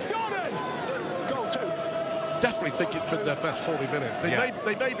 And definitely think it's been their best 40 minutes.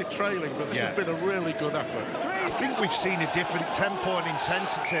 They may be trailing, but this has been a really good effort. I think we've seen a different tempo and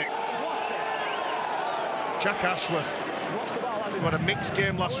intensity. Jack Ashworth, who had a mixed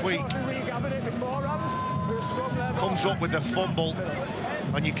game last week, comes up with a fumble,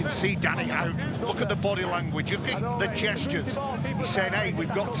 and you can see Danny out. Look at the body language, look at the gestures. He's saying, hey,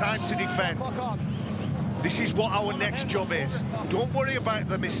 we've got time to defend. This is what our next job is. Don't worry about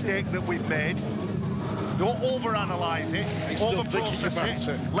the mistake that we've made. Don't overanalyse it, over-process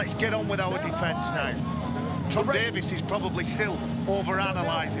it. Let's get on with our defence now. Tom Davis is probably still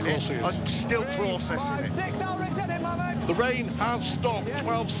over-analysing it and still processing it. The rain has stopped,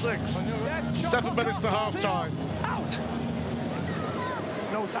 12-6. 7 minutes to half-time. Out!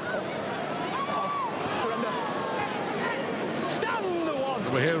 No tackle. Surrender. Stand the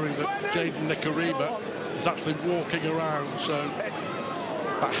one! We're hearing that Jaden Nikarima is actually walking around, so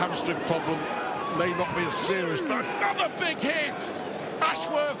that hamstring problem may not be as serious, but another big hit!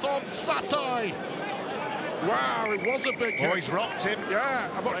 Ashworth on Satai. Wow, it was a big hit. Oh, he's rocked him. Yeah,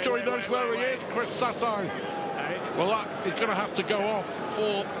 I'm not sure he knows where he is, Chris Satai. Well, that is going to have to go off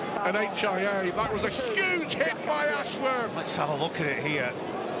for an HIA. That was a huge hit by Ashworth. Let's have a look at it here.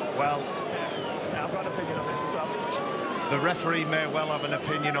 Well, I've got an opinion on this as well. The referee may well have an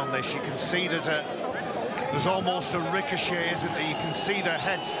opinion on this. You can see there's almost a ricochet, isn't there? You can see the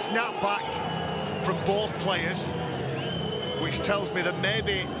head snap back from both players, which tells me that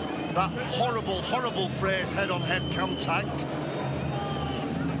maybe that horrible, horrible phrase, head-on-head contact,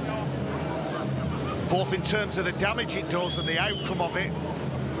 both in terms of the damage it does and the outcome of it,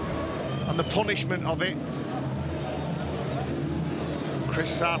 and the punishment of it.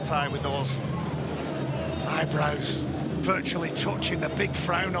 Chris Satai with those eyebrows virtually touching, the big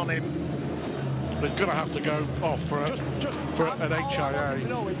frown on him. He's going to have to go off for an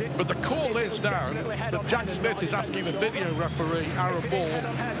HIA. But the call is now that Jack Smith is asking the video referee, Aaron Moore,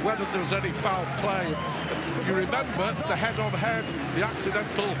 whether there was any foul play. You remember the head-on-head, the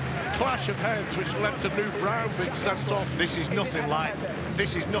accidental clash of heads, which led to New Brown being sent off. This is nothing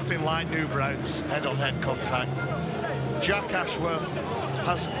like New Brown's head-on-head contact. Jack Ashworth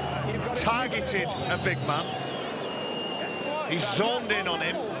has targeted a big man. He's zoned in on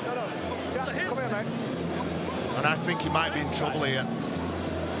him. And I think he might be in trouble here.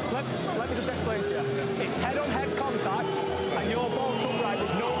 Let me just explain to you. It's head-on-head contact, and your ball's upright.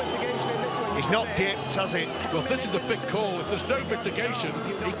 There's no mitigation in this one. He's not dipped, has he? Well, this is a big call. If there's no mitigation,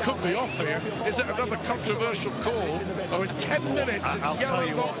 he could be off here. Is it another controversial call? Or in 10 minutes, I'll tell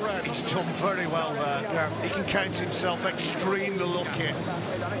you what, he's done very well there. Yeah. He can count himself extremely lucky.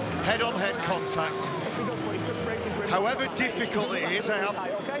 Head-on-head contact. However difficult it is, I have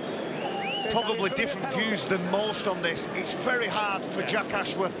probably different views than most on this. It's very hard for Jack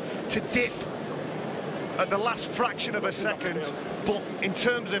Ashworth to dip at the last fraction of a second, but in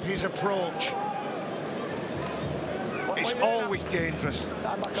terms of his approach, it's always dangerous.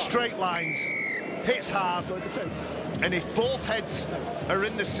 Straight lines, hits hard, and if both heads are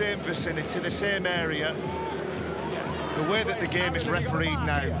in the same vicinity, the same area, the way that the game is refereed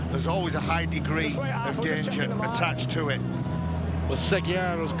now, there's always a high degree of danger attached to it. Well,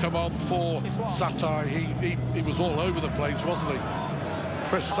 Seguier has come on for Satai. He was all over the place, wasn't he?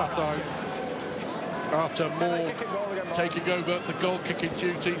 Chris Satai. Arthur Moore taking over the goal-kicking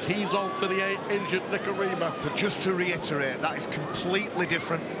duties. He's on for the injured Nikarima. But just to reiterate, that is completely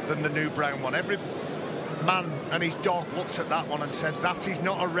different than the New Brown one. Every man and his dog looked at that one and said, that is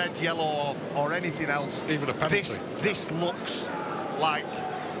not a red, yellow, or anything else. Even a penalty. This looks like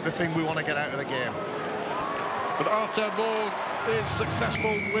the thing we want to get out of the game. But Arthur Moore is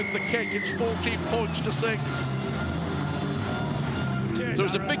successful with the kick. It's 14 points to 6. There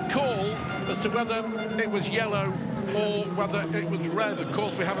was a big call as to whether it was yellow or whether it was red. Of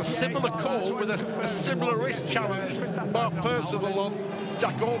course, we have a similar call with a similar-ish challenge. Mark Percival on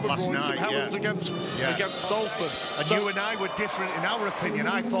Jack Orban last night, against Salford. And so, you and I were different in our opinion.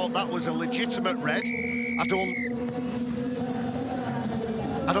 I thought that was a legitimate red.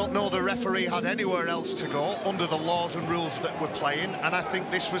 I don't know the referee had anywhere else to go under the laws and rules that we're playing, and I think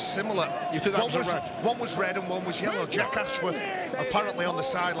this was similar. You think that was red? One was red and one was yellow. Jack Ashworth, apparently on the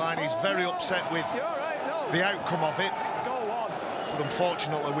sideline, is very upset with the outcome of it. But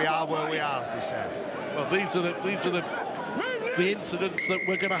unfortunately, we are where we are, as they say. Well, these are the incidents that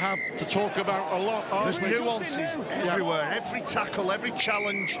we're going to have to talk about a lot. There's nuances everywhere. Every tackle, every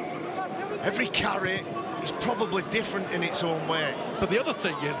challenge, every carry, is probably different in its own way. But the other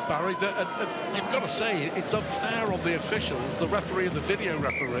thing is, Barry, that and you've got to say it's unfair on the officials, the referee and the video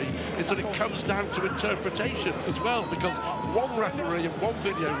referee, is that it comes down to interpretation as well, because one referee and one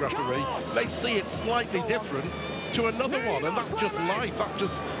video referee, they see it slightly different to another one, and that's just life, that's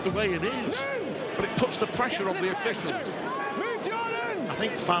just the way it is. But it puts the pressure on the officials. I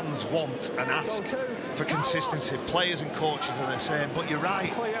think fans want and ask for consistency. Players and coaches are the same, but you're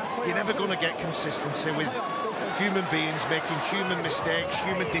right. You're never going to get consistency with human beings making human mistakes,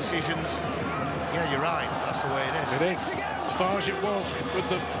 human decisions. Yeah, you're right. That's the way it is. It is. As far as it was with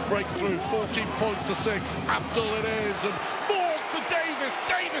the breakthrough, 14 points to 6. Abdul it is, and more for Davis.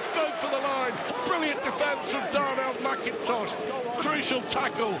 Davis going for the line. Brilliant defence from Darnell McIntosh. Crucial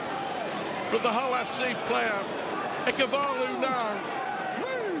tackle from the Hull FC player. Ikebalu now.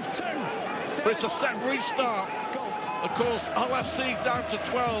 But it's a set restart. Of course, Hull FC down to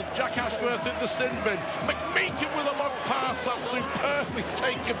 12. Jack Ashworth in the sin bin. McMeekin with a long pass. That's superbly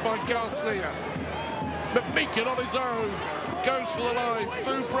taken by Garcia. McMeekin on his own. Goes for the line.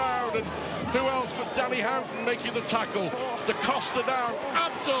 Fu Brown and who else but Danny Houghton making the tackle. DaCosta now.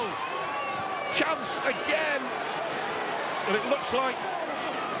 Abdul. Chance again. And it looks like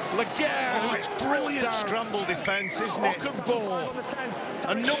Laguerre. Oh, it's brilliant scramble defence, isn't it?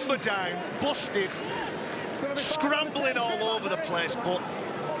 A number down, busted, scrambling all over the place, but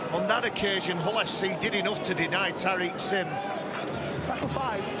on that occasion, Hull FC did enough to deny Tariq Sim.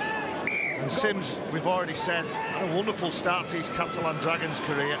 And Sims, we've already said, had a wonderful start to his Catalan Dragons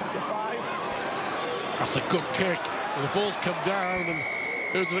career. That's a good kick. The ball's come down, and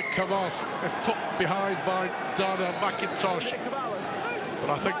who does it come off? It's put behind by Darnell McIntosh. But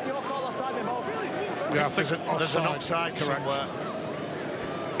I think, yeah, I think there's an offside somewhere.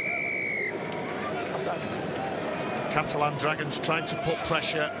 Catalan Dragons trying to put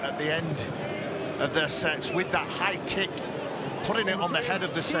pressure at the end of their sets with that high kick, putting it on the head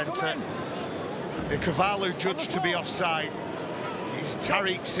of the centre. The Ikebalu judged to be offside. It's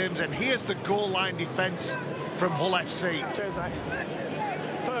Tariq Sims, and here's the goal line defence from Hull FC. Cheers, mate.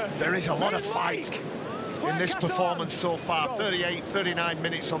 There is a lot of fight in this performance so far. 38, 39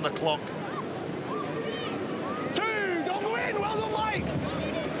 minutes on the clock. Two, don't go in, well done, Mike.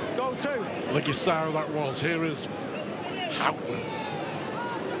 Go two. Look at how that was. Here is Houghton.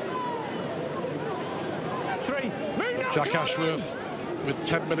 Three. Jack Ashworth with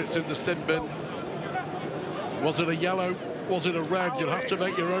 10 minutes in the sin bin. Was it a yellow? Was it a red? You'll have to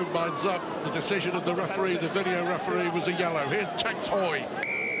make your own minds up. The decision of the referee, the video referee, was a yellow. Here's Tex Hoy,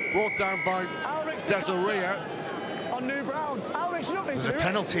 brought down by Desiree. On New Brown. There's a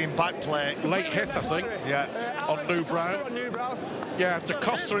penalty in back play. Late hit, I think. Yeah. On New Brown. Yeah,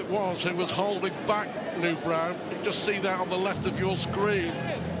 DaCosta it was who was holding back New Brown. You can just see that on the left of your screen.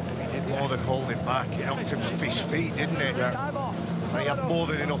 He did more than hold him back. He knocked him off his feet, didn't he? Yeah. He had more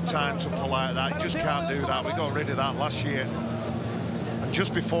than enough time to pull out of that. He just can't do that. We got rid of that last year. And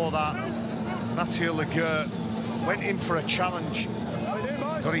just before that, Mathieu Laguerre went in for a challenge.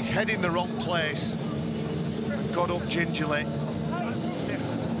 Got his head in the wrong place. And got up gingerly.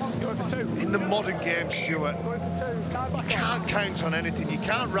 In the modern game, Stuart, you can't count on anything. You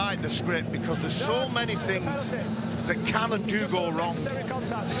can't write the script because there's so many things that can and do go wrong.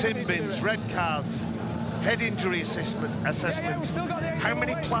 Sin bins, red cards, head injury assessments. How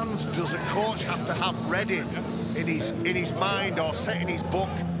many plans does a coach have to have ready in his mind or set in his book?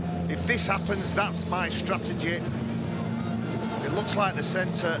 If this happens, that's my strategy. It looks like the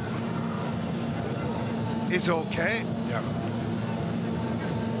centre is okay. Yeah.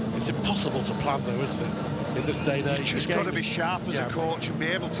 It's impossible to plan, though, isn't it? In this day and age. You've just got to be sharp as a coach and be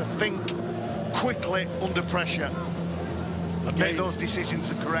able to think quickly under pressure and make those decisions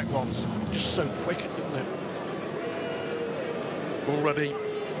the correct ones. Just so quick, isn't it? Already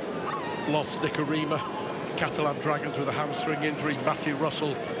lost Nicarima. Catalan Dragons with a hamstring injury. Matthew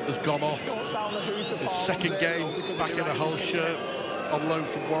Russell has gone off. His second game back in a Hull shirt on loan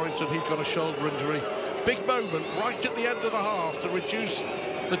from Warrington. He's got a shoulder injury. Big moment right at the end of the half to reduce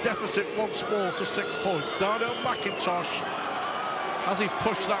the deficit once more to 6 points. Darnell McIntosh, has he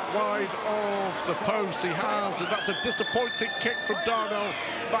pushed that wide of the post? He has, and that's a disappointing kick from Darnell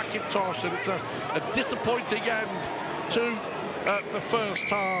McIntosh, and it's a disappointing end to the first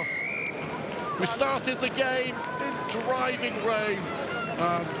half. We started the game in driving rain.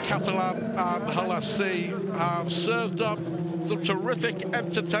 Catalan and Hull FC have served up some terrific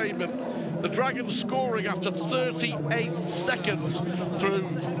entertainment. The Dragons scoring after 38 seconds through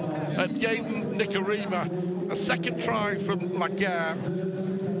Jaden Nicarima. A second try from Laguerre.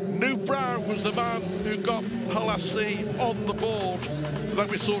 New Brown was the man who got Hull FC on the board. Then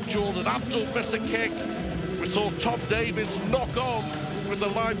we saw Jordan Abdul miss a kick. We saw Tom Davies knock on with the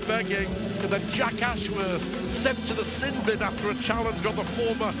line begging, and then Jack Ashworth sent to the sin bin after a challenge on the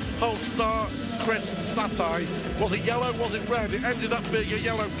former Hull star Chris Satai. Was it yellow? Was it red? It ended up being a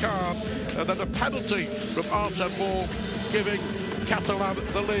yellow card, and then a penalty from Artem Moore giving Catalan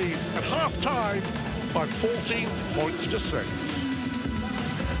the lead at half-time by 14 points to 6.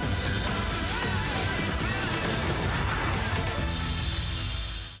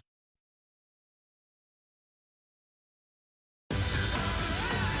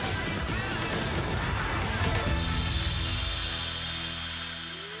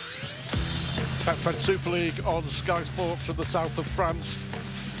 French Super League on Sky Sports from the south of France.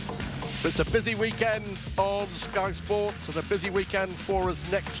 It's a busy weekend on Sky Sports and a busy weekend for us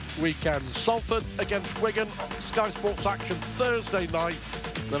next weekend. Salford against Wigan, Sky Sports action Thursday night.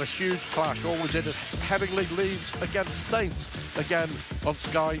 Then a huge clash, always in at Headingley Leeds against Saints, again on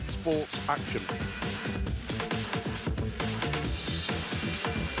Sky Sports action.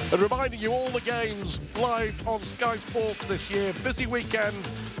 And reminding you all the games live on Sky Sports this year. Busy weekend,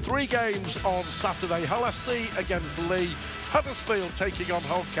 3 games on Saturday. Hull FC against Lee, Huddersfield taking on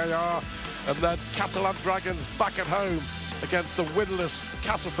Hull KR, and then Catalan Dragons back at home against the winless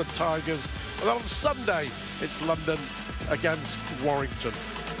Castleford Tigers. And on Sunday, it's London against Warrington.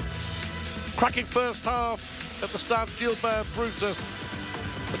 Cracking first half at the Stade Gilbert Brutus.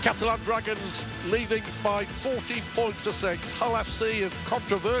 The Catalan Dragons leading by 14 points to 6. Hull FC have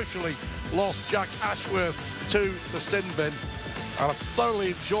controversially lost Jack Ashworth to the sin bin. And a thoroughly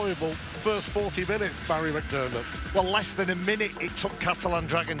enjoyable first 40 minutes, Barry McDermott. Well, less than a minute it took Catalan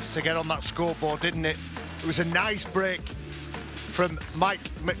Dragons to get on that scoreboard, didn't it? It was a nice break from Mike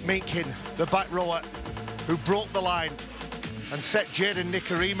McMeekin, the back rower, who broke the line and set Jaden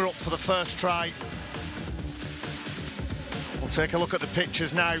Nikarima up for the first try. We'll take a look at the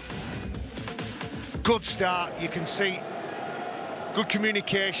pictures now. Good start, you can see. Good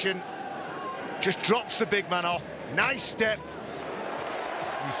communication. Just drops the big man off. Nice step.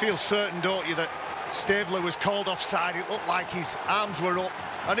 You feel certain, don't you, that Staveley was called offside. It looked like his arms were up,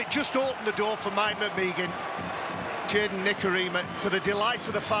 and it just opened the door for Mike McMeegan. Jaden Nikarima, to the delight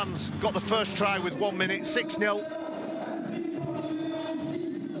of the fans, got the first try with 1 minute, 6-0.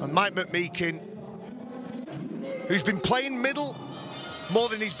 And Mike McMeekin, who's been playing middle more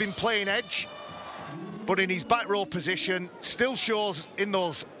than he's been playing edge, but in his back row position, still shows in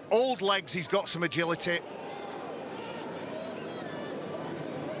those old legs he's got some agility.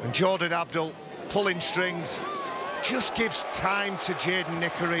 And Jordan Abdul pulling strings, just gives time to Jaden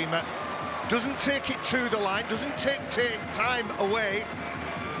Nikarima. Doesn't take it to the line, doesn't take time away.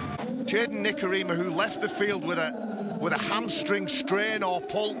 Jaden Nikarima, who left the field with a hamstring strain or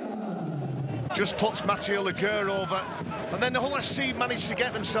pull, just puts Mathieu Laguerre over. And then the Hull FC managed to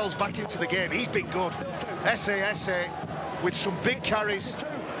get themselves back into the game. He's been good. SA with some big carries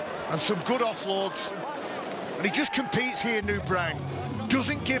and some good offloads. And he just competes here, New Brown.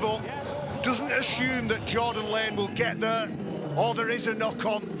 Doesn't give up, doesn't assume that Jordan Lane will get there or there is a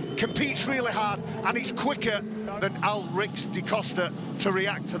knock-on, competes really hard, and he's quicker than Alrix de Costa to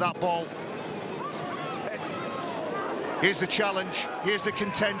react to that ball. Here's the challenge, here's the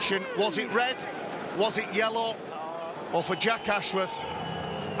contention. Was it red? Was it yellow? Well, for Jack Ashworth,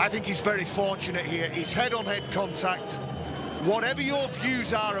 I think he's very fortunate here. He's head-on-head contact. Whatever your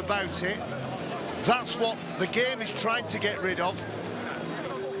views are about it, that's what the game is trying to get rid of.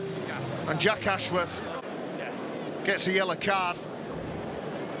 And Jack Ashworth gets a yellow card.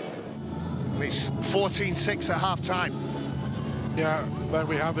 And it's 14-6 at half-time. Yeah, there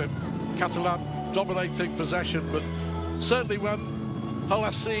we have it. Catalan dominating possession, but certainly when Hull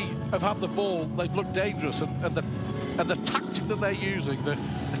FC have had the ball, they've looked dangerous, and the tactic that they're using, the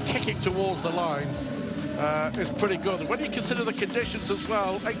kicking towards the line, is pretty good. And when you consider the conditions as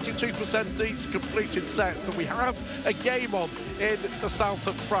well, 82% each completed sets, but we have a game on in the south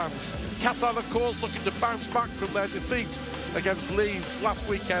of France. Catalan, of course, looking to bounce back from their defeat against Leeds last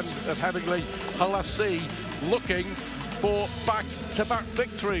weekend at Headingley. Hull FC looking for back-to-back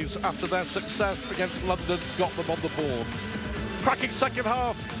victories after their success against London got them on the board. Cracking second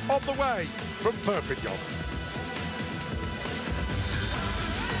half on the way from Perpignan.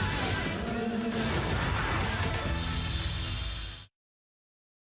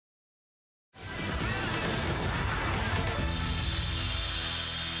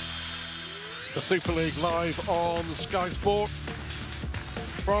 The Super League live on Sky Sport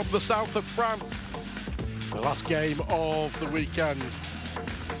from the south of France. The last game of the weekend.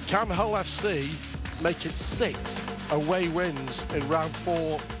 Can Hull FC make it 6 away wins in round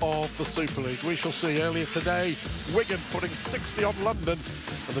 4 of the Super League. We shall see. Earlier today, Wigan putting 60 on London,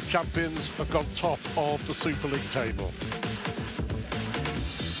 and the champions have gone top of the Super League table.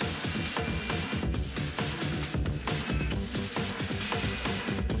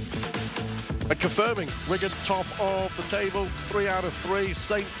 And confirming Wigan top of the table, 3 out of 3.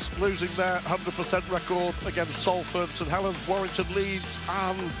 Saints losing their 100% record against Salford. St Helens, Warrington, Leeds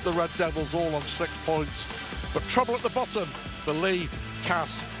and the Red Devils all on 6 points. But trouble at the bottom, the Lee,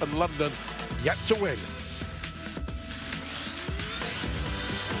 Cass and London yet to win.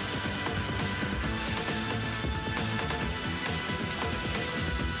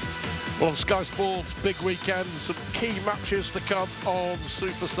 Well, on Sky Sports, big weekend, some key matches to come on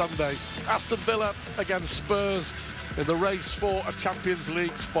Super Sunday. Aston Villa against Spurs in the race for a Champions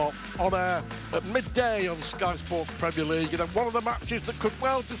League spot, on air at midday on Sky Sports Premier League. And then one of the matches that could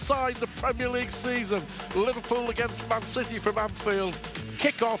well decide the Premier League season, Liverpool against Man City from Anfield.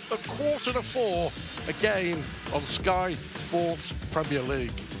 Kick-off at 3:45, again on Sky Sports Premier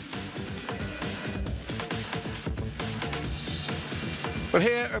League. But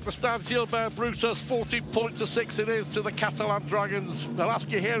here at the Stade Gilbert Brutus, 14 points to 6 it is to the Catalan Dragons. I'll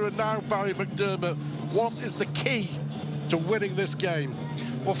ask you here and now, Barry McDermott, what is the key to winning this game?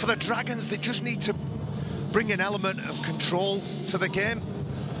 Well, for the Dragons, they just need to bring an element of control to the game,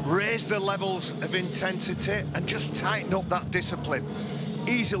 raise the levels of intensity and just tighten up that discipline.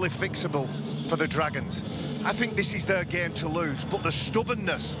 Easily fixable for the Dragons. I think this is their game to lose, but the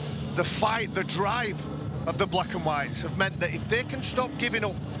stubbornness, the fight, the drive of the Black and Whites have meant that if they can stop giving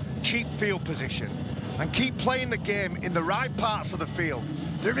up cheap field position and keep playing the game in the right parts of the field,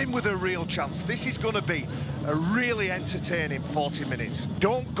 they're in with a real chance. This is going to be a really entertaining 40 minutes.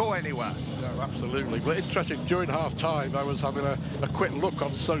 Don't go anywhere. No, absolutely. But interesting, during half-time, I was having a quick look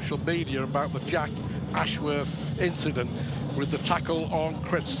on social media about the Jack Ashworth incident with the tackle on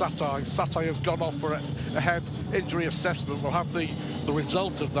Chris Satay. Satay has gone off for a head injury assessment. We'll have the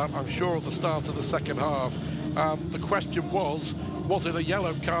result of that, I'm sure, at the start of the second half. The question was it a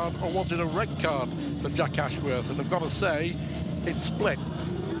yellow card or was it a red card for Jack Ashworth? And I've got to say, it's split.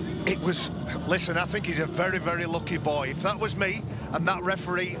 It was, listen, I think he's a very, very lucky boy. If that was me and that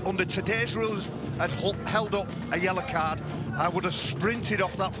referee under today's rules had held up a yellow card, I would have sprinted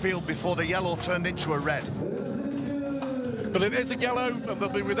off that field before the yellow turned into a red. But it is a yellow, and they'll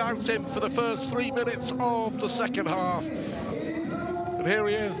be without him for the first 3 minutes of the second half. And here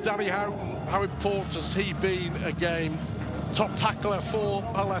he is, Danny Houghton. How important has he been again? Top tackler for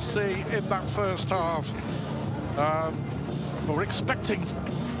Hull FC in that first half. But we're expecting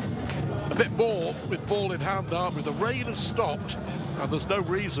a bit more with ball in hand, aren't we? The rain has stopped, and there's no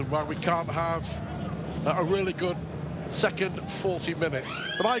reason why we can't have a really good second 40 minutes.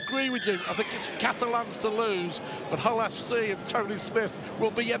 But I agree with you, I think it's Catalans to lose, but Hull FC and Tony Smith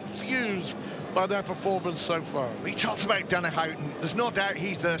will be enthused by their performance so far. We talked about Danny Houghton. There's no doubt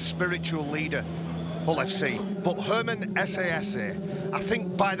he's their spiritual leader, Hull FC. But Herman Sasa, I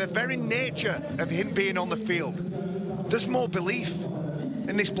think by the very nature of him being on the field, there's more belief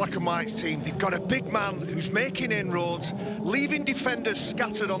in this Black and Whites team. They've got a big man who's making inroads, leaving defenders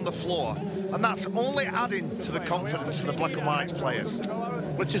scattered on the floor, and that's only adding to the confidence of the Black and Whites players.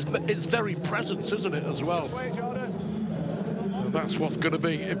 Which is, it's very presence, isn't it, as well? And that's what's going to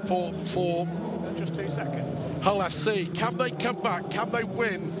be important for just 2 seconds. Hull FC. Can they come back? Can they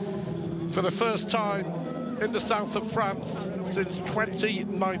win for the first time in the south of France since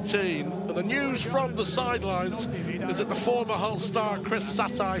 2019? And the news from the sidelines is that the former Hull star Chris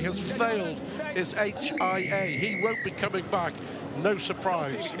Satay has failed his HIA. He won't be coming back. No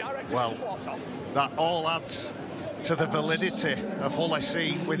surprise. Well, that all adds to the validity of Hull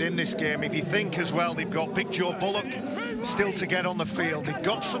FC within this game. If you think as well, they've got Big Joe Bullock still to get on the field. They've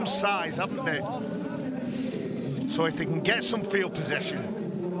got some size, haven't they? So if they can get some field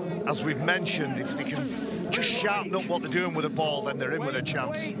possession, as we've mentioned, if they can just sharpen up what they're doing with the ball, then they're in with a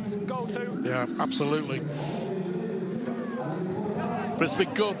chance. Yeah, absolutely. But it's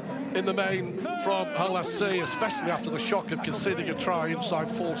been good in the main from Hull FC, especially after the shock of conceding a try inside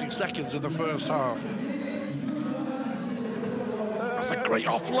 40 seconds in the first half. That's a great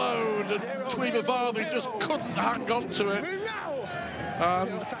offload, and Tuimavave just couldn't hang on to it.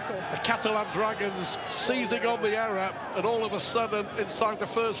 The Catalan Dragons seizing on the error, and all of a sudden, inside the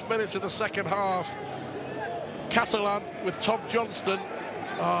first minute of the second half, Catalan with Tom Johnston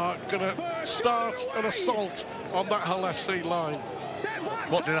are going to start an assault on that Hull FC line.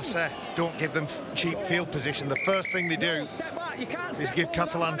 What did I say? Don't give them cheap field position. The first thing they do is give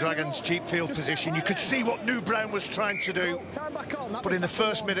Catalan Dragons cheap field position. You could see what New Brown was trying to do, but in the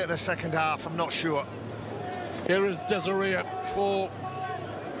first minute of the second half, I'm not sure. Here is Desiree for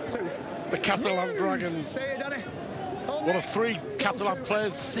the Catalan Dragons. One of 3 Catalan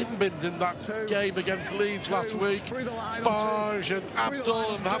players sin-binned in that game against Leeds last week. Farge and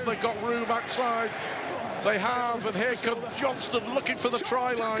Abdul, and have they got room outside? They have, and here comes Johnston looking for the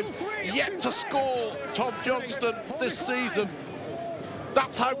try line. Yet to score, Tom Johnston, this season.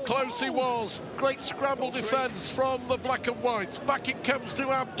 That's how close he was. Great scramble defence from the black and whites. Back it comes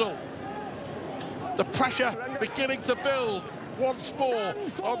to Abdul. The pressure beginning to build once more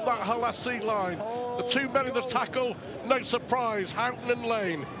on that Hull FC line. The 2 men in the tackle, no surprise, Houghton and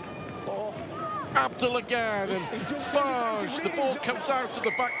Lane. Abdul again, and Farge. The ball comes out to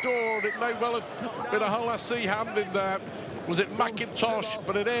the back door, and it may well have been a Hull FC hand in there. Was it McIntosh?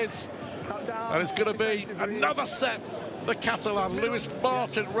 But it is. And it's going to be another set for Catalan. Lewis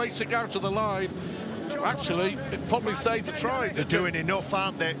Martin racing out to the line. Actually, it probably saves a try. They're doing enough,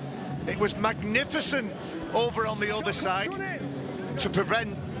 aren't they? It was magnificent over on the other side to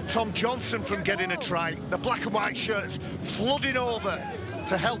prevent Tom Johnson from getting a try. The black and white shirts flooding over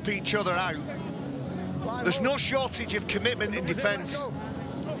to help each other out. There's no shortage of commitment in defence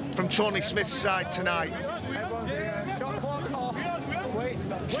from Tony Smith's side tonight.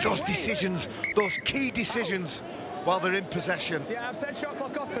 It's those decisions, those key decisions while they're in possession. Yeah, I've said shot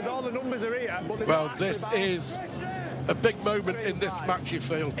clock off because all the numbers are here. Well, this is a big moment in this match, you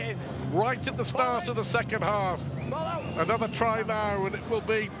feel. Right at the start of the second half. Another try now, and it will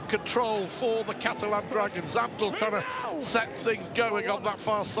be control for the Catalan Dragons. Abdul trying to set things going on that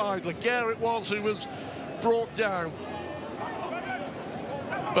far side. Laguerre it was who was brought down.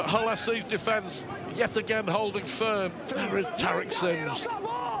 But Hull FC's defence yet again holding firm. There is Tarek Sims.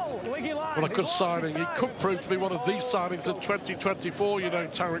 What a good signing. He could prove to be one of these signings in 2024, you know,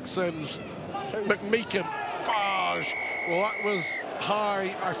 Tarek Sims. McMeekan, Farge. Well, that was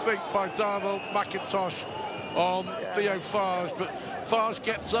high, I think, by Darnell McIntosh on Theo Farge, but Farge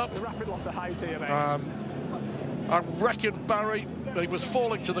gets up. I reckon, Barry, he was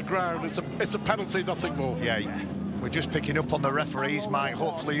falling to the ground. It's a penalty, nothing more. Yeah, we're just picking up on the referees, Mike.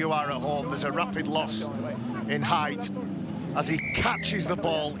 Hopefully you are at home. There's a rapid loss in height. As he catches the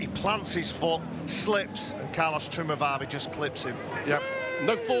ball, he plants his foot, slips, and Carlos Trimovavi just clips him. Yep,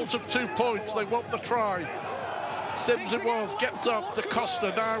 no thought of 2 points. They want the try. Sims it was, gets up to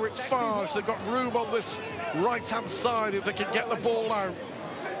Costa. Now it's Farge. They've got room on this right-hand side if they can get the ball out.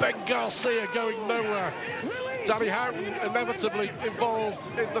 Ben Garcia going nowhere. Danny Houghton inevitably involved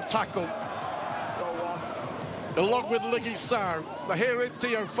in the tackle. Along with Liggy Sow. They're here in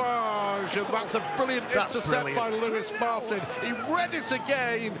Theo Farge, and that's a brilliant intercept by Lewis Martin. He read it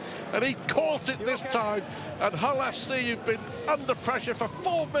again, and he caught it this time. And Hull FC, who've been under pressure for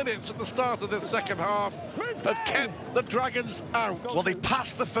 4 minutes at the start of this second half, have kept the Dragons out. Well, they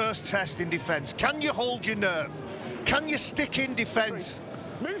passed the first test in defence. Can you hold your nerve? Can you stick in defence?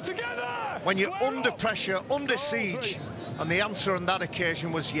 Move together! When you're under pressure, under siege? And the answer on that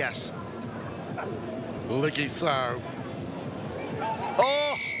occasion was yes. Liggy Sow.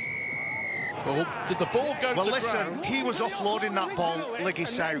 Oh! Well, did the ball go well, to listen, ground? he was offloading that ball, Liggy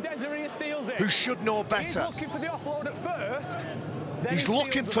Sow, who should know better. He's looking for the offload at first. He's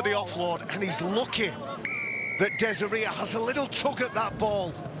looking for the offload, and he's lucky that Desiree has a little tug at that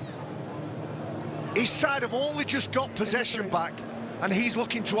ball. His side have only just got possession back, and he's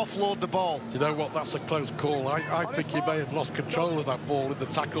looking to offload the ball. You know what, that's a close call. I think he may have lost control of that ball in the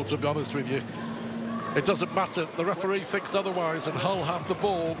tackle, to be honest with you. It doesn't matter, the referee thinks otherwise, and Hull have the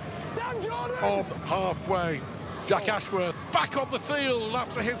ball on halfway. Jack Ashworth back on the field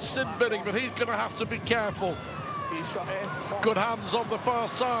after his sin binning, but he's going to have to be careful. Good hands on the far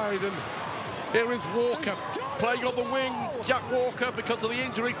side, and here is Walker playing on the wing. Jack Walker, because of the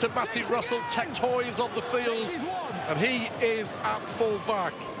injury to Matty Russell. Tex Hoy is on the field, and he is at full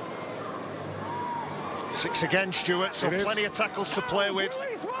back. 6 again, Stuart, so plenty of tackles to play with.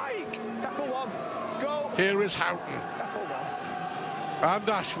 Here is Houghton and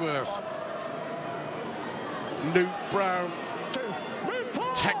Ashworth. Newt Brown,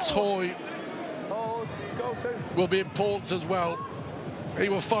 Tex Hoy will be important as well. He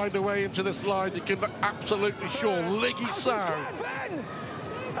will find a way into this line, you can be absolutely sure. Liggy Sow.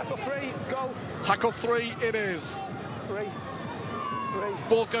 Tackle 3, go. Tackle 3 it is. 3.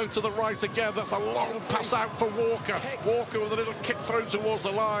 Ball go to the right again. That's a long pass out for Walker. Walker with a little kick through towards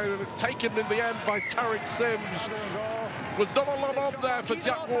the line, and it's taken in the end by Tarek Sims. Was not a lot on there for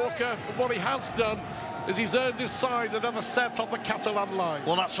Jack Walker, but what he has done is he's earned his side another set on the Catalan line.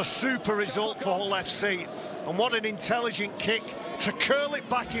 Well, that's a super result for Hull FC, and what an intelligent kick to curl it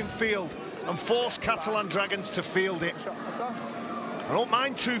back in field and force Catalan Dragons to field it. I don't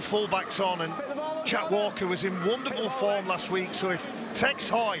mind 2 fullbacks on, and Jack Walker was in wonderful form last week, so if Tex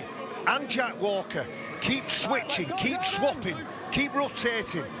Hoy and Jack Walker keep switching, keep swapping, keep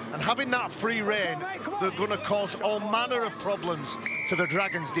rotating and having that free rein, they're going to cause all manner of problems to the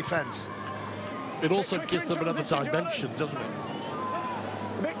Dragons' defence. It also gives them another dimension, doesn't it?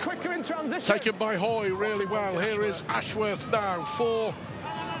 A bit quicker in transition. Taken by Hoy really well. Here is Ashworth now for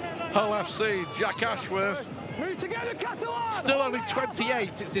Hull FC. Jack Ashworth. Move together, Catalan. Still only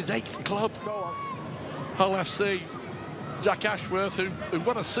 28. It's his 8th club. Hull FC. Jack Ashworth, who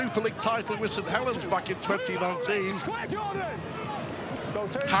won a Super League title with St Helens back in 2019.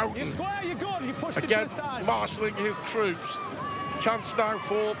 Houghton, again, marshalling his troops. Chance now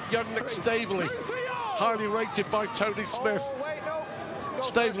for young Nick Staveley, highly rated by Tony Smith.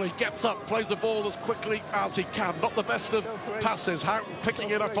 Staveley gets up, plays the ball as quickly as he can. Not the best of passes. Houghton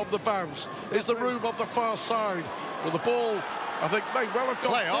picking it up on the bounce. Is the room on the far side? Well, the ball, I think, may well have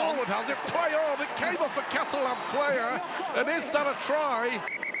gone forward, has it? Play on. It came off a Catalan player. And is that a try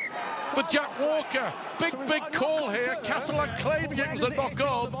for Jack Walker? Big call here. Catalan claiming it was a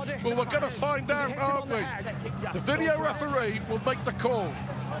knock-on. Well, we're going to find out, aren't we? The video referee will make the call.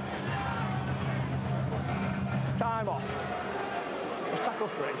 Time off. It's tackle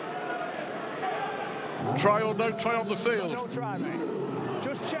 3. Try or no try on the field? No try, mate.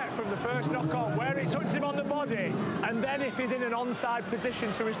 Just check from the first knock-on where it touches him on the body, and then if he's in an onside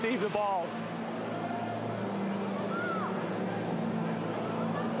position to receive the ball.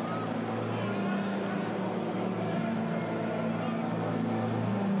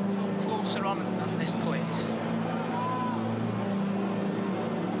 Closer on this, please.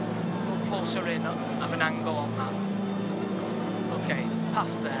 Closer in, have an angle on that. Okay, so it's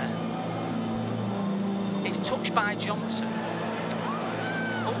past there. It's touched by Johnson.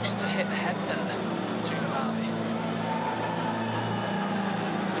 Looks to hit the head there to Harvey.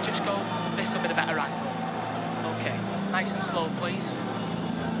 We just go this will be the better angle. Okay, nice and slow, please.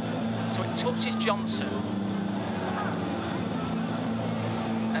 So it touches Johnson,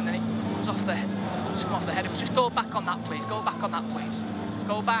 and then it comes off the come off the head. If we just go back on that, please. Go back on that, please.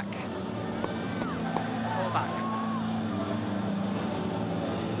 Go back. Go back.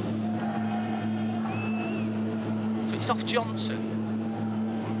 It's off Johnson,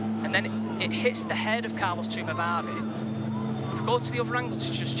 and then it hits the head of Carlos Tumavarvi. If we go to the other angle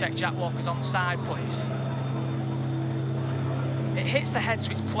to just check Jack Walker's onside, please. It hits the head,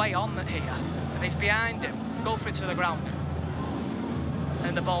 so it's play on here, and he's behind him. Go for it to the ground,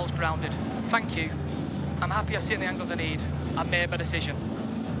 and the ball's grounded. Thank you. I'm happy I've seen the angles I need. I've made my decision.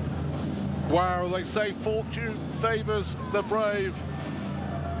 Wow, they say fortune favours the brave.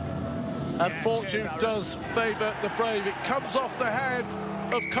 And fortune does favour the brave. It comes off the head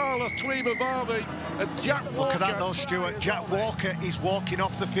of Carlos Tuimavarvi, and Jack Walker. Look at that though, Stuart. Jack Walker is walking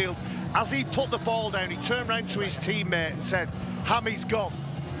off the field. As he put the ball down, he turned round to his teammate and said, Hammy's gone.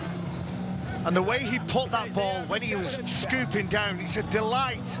 And the way he put that ball when he was scooping down, it's a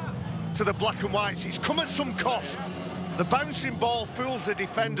delight to the black and whites. It's come at some cost. The bouncing ball fools the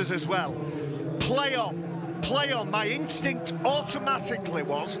defenders as well. Play on, play on. My instinct automatically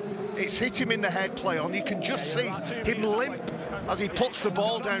was, it's hit him in the head, play on. You can just see him limp as he puts the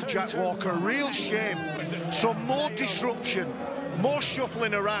ball down, Jack Walker. A real shame. So more disruption, more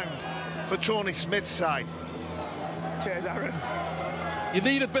shuffling around for Tony Smith's side. Cheers, Aaron. You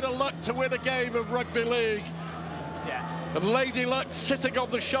need a bit of luck to win a game of rugby league. Yeah. And Lady Luck sitting on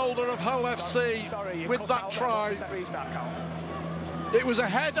the shoulder of Hull FC with that try. It was a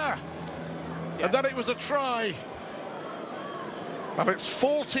header, and then it was a try. And it's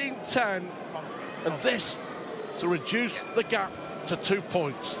 14-10, and this to reduce the gap to 2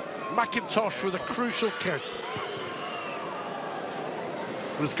 points. McIntosh with a crucial kick.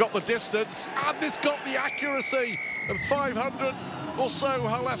 He's got the distance, and he's got the accuracy. And 500 or so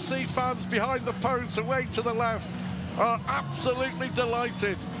Hull FC fans behind the post away to the left are absolutely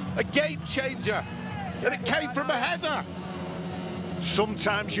delighted. A game changer, and it came from a header.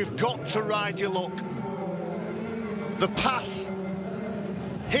 Sometimes you've got to ride your luck. The pass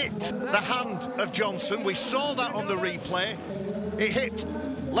hit the hand of Johnson. We saw that on the replay. It hit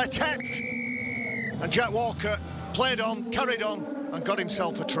Letete, and Jack Walker played on, carried on, and got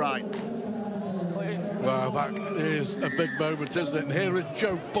himself a try. Wow, that is a big moment, isn't it? And here is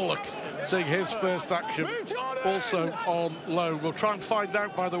Joe Bullock seeing his first action, also on loan. We'll try and find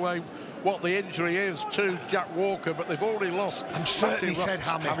out, by the way, what the injury is to Jack Walker, but they've already lost. I'm certain he said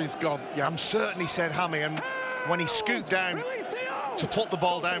hammy. Hammy's gone. Yeah. I'm certain he said hammy, and when he scooped down to put the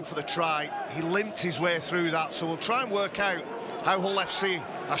ball down for the try, he limped his way through that. So we'll try and work out how Hull FC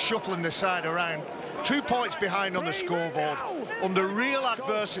are shuffling the side around. 2 points behind on the scoreboard, under real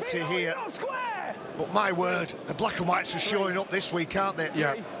adversity here. But my word, the black and whites are showing up this week, aren't they?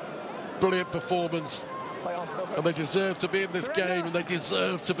 Yeah, brilliant performance. And they deserve to be in this game, and they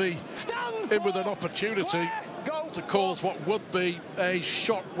deserve to be in with an opportunity to cause what would be a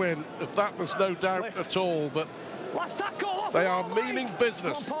shock win, if that was no doubt at all. But they are meaning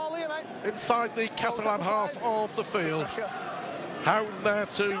business inside the Catalan half of the field. Hound there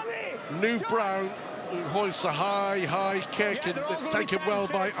to New Brown, who hoists a high kick, and it's taken well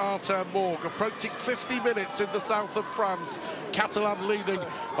by Artem Morg. Approaching 50 minutes in the south of France, Catalan leading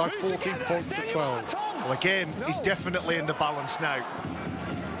by 14 points to 12. Well, the game is definitely in the balance now.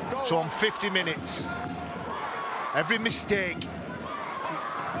 So on 50 minutes, every mistake,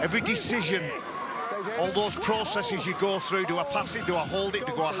 every decision, all those processes you go through, do I pass it, do I hold it,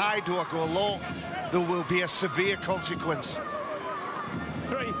 do I high, do I go low, there will be a severe consequence.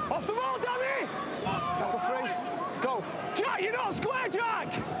 3, off the ball, Danny! Tackle 3, go. Jack, you're not square,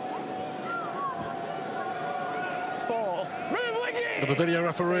 Jack! 4, move, Liggy! The video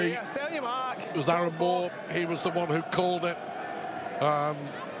referee Stay on your mark. was Aaron Moore. He was the one who called it.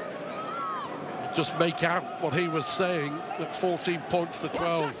 Just make out what he was saying, at 14 points to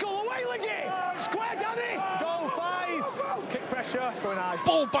 12. Tackle away, Liggy! Square, Danny! Go, 5! Kick pressure, it's going high.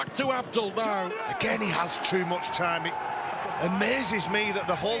 Ball back to Abdul now. Again, he has too much time. It amazes me that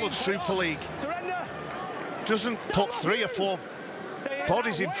the whole of Super League doesn't put 3 or 4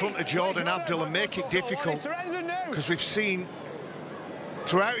 bodies in front of Jordan Abdul and make it difficult, because we've seen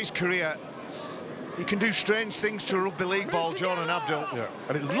throughout his career he can do strange things to a rugby league ball, Jordan Abdul. Yeah,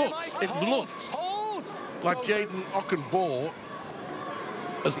 and it looks like Jaden Ockenbaugh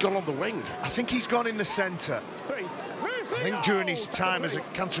has gone on the wing. I think he's gone in the centre. I think during his time as a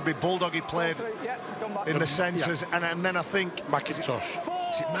Canterbury Bulldog he played in the centres, and then I think McIntosh.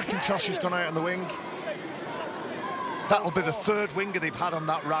 Is it McIntosh who's gone out on the wing? That'll be the 3rd winger they've had on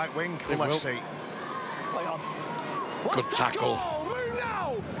that right wing, Hull FC. Good tackle. Move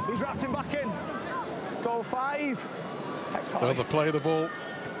now! He's wrapped him back in. Goal 5. Another play of the ball.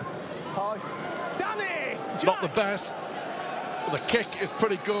 Danny! Not the best. The kick is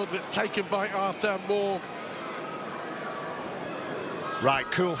pretty good. It's taken by Artem Morg. Right,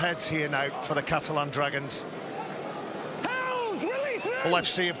 cool heads here now for the Catalan Dragons. Hull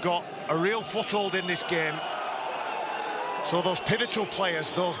FC have got a real foothold in this game. So those pivotal players,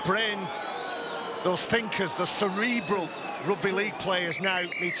 those thinkers, the cerebral rugby league players now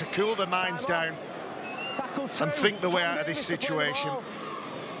need to cool their minds down and think their way out of this situation.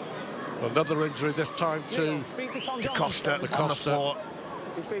 Another injury, this time to Da Costa on the floor.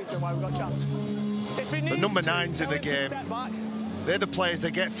 The number 9's in the game. They're the players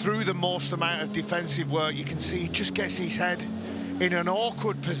that get through the most amount of defensive work. You can see he just gets his head in an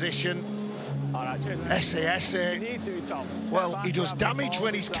awkward position. SA. Well, he does damage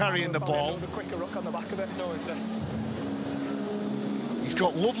when he's carrying the ball. He's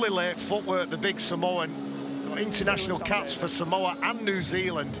got lovely late footwork, the big Samoan. Got international caps for Samoa and New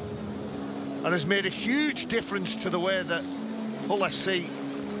Zealand, and has made a huge difference to the way that Hull FC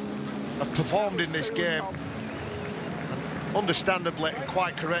have performed in this game. Understandably and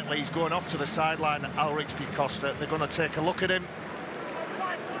quite correctly, he's going off to the sideline, Ulrich Da Costa. They're going to take a look at him.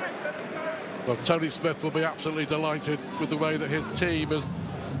 Well, Tony Smith will be absolutely delighted with the way that his team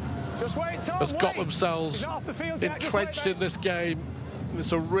has got themselves entrenched in this game.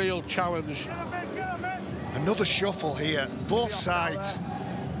 It's a real challenge. Another shuffle here, both sides.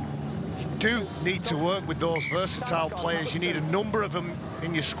 You do need to work with those versatile players. You need a number of them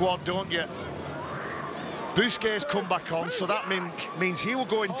in your squad, don't you? Busquets come back on, so that means he will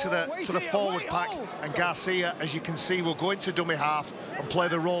go into the forward pack, and Garcia, as you can see, will go into dummy half and play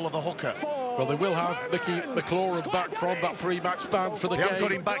the role of a hooker. Well, they will have Mickey McLaurin back from that 3-match ban for the game. They haven't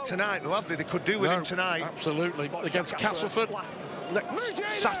got him back tonight, though, have they? They could do with him tonight. Absolutely. Against Castleford next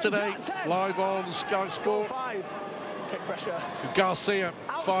Saturday, live on Sky Sport. Garcia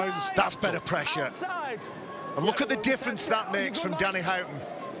finds... That's better pressure. And look at the difference that makes from Danny Houghton.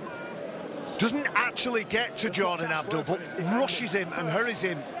 Doesn't actually get to Jordan Abdul, but rushes him and hurries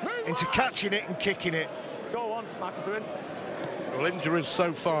him into catching it and kicking it. Go on, Marcus are in. Well, injuries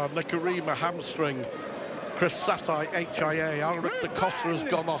so far: Nikarima hamstring, Chris Satai HIA, Ulrich Da Costa has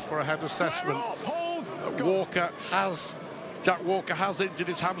gone off for a head assessment. Jack Walker has injured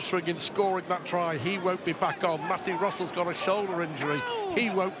his hamstring in scoring that try. He won't be back on. Matthew Russell's got a shoulder injury. He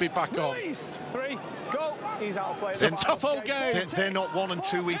won't be back on. 3, go. He's out of play. It's a tough old game. They're not 1- and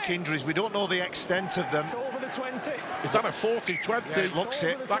 2-week injuries. We don't know the extent of them. It's over the 20. Is that a 40-20? Yeah, it looks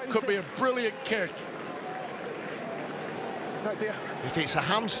it. That could be a brilliant kick. If it's a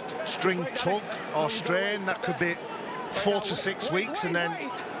hamstring tug or strain, that could be 4 to 6 weeks, and then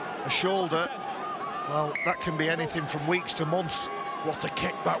a shoulder. Well, that can be anything from weeks to months. What a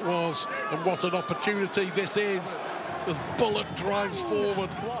kick that was, and what an opportunity this is. As Bullock drives forward.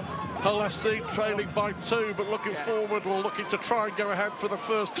 Hull FC trailing by 2, but looking forward, or looking to try and go ahead for the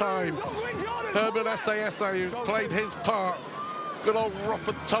first time. Herman Essa, who played his part. Good old rough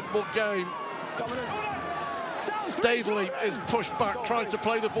and tumble game. Staveley is pushed back, trying to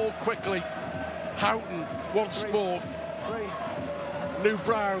play the ball quickly. Houghton once more. New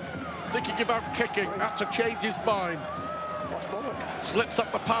Brown thinking about kicking, had to change his mind. Slips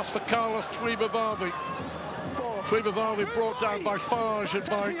up the pass for Carlos Tuivasa. Tuivasa brought down by Farge and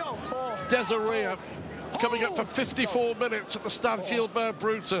by Desiree. Coming up for 54 minutes at the Stade Gilbert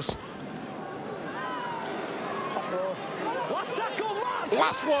Brutus.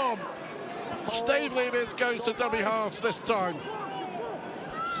 Last one. Staveley it is, goes to dummy half this time.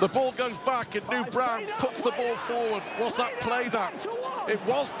 The ball goes back and New Brown puts the ball forward. Was that played at? It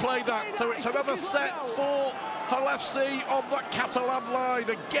was played at, so it's another set for Hull FC on that Catalan line.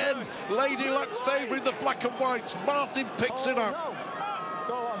 Again, Lady Luck favouring the black and whites. Martin picks it up.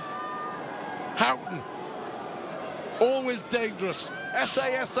 Houghton, always dangerous.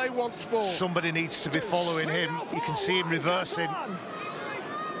 SA once more. Somebody needs to be following him. You can see him reversing.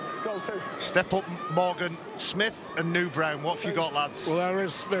 Step up Morgan, Smith and New Brown. What have you got, lads? Well, there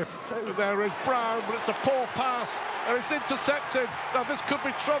is Smith, there is Brown, but it's a poor pass and it's intercepted. Now this could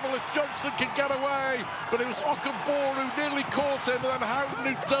be trouble if Johnson can get away, but it was Okunbor who nearly caught him, and then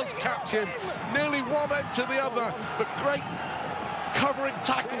Houghton who does catch him. Nearly one end to the other, but great covering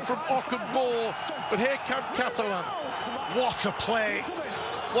tackle from Okunbor. But here comes Catalan. What a play.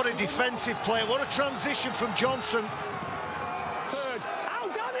 What a defensive play. What a transition from Johnson.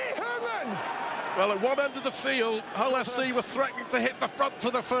 Well, at one end of the field, Hull FC were threatening to hit the front for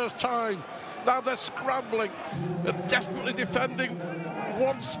the first time. Now they're scrambling and desperately defending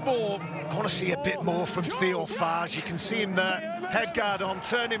once more. I want to see a bit more from Theo Farge. You can see him there, head guard on,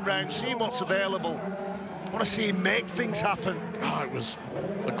 turn him round, see what's available. I want to see him make things happen. Oh, it was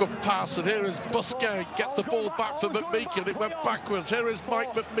a good pass, and here is Busquet, gets the ball back for McMeekin. It went backwards. Here is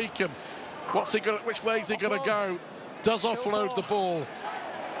Mike McMeekin. What's he going? Which way is he going to go? Does offload the ball.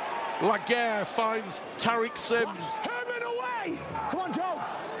 Laguerre finds Tariq Sims. Herman away! Come on, Joe.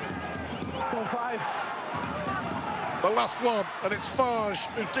 Go 5. The last one, and it's Farge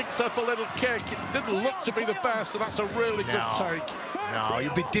who digs up a little kick. It didn't look to be the best, and that's a really good take. No,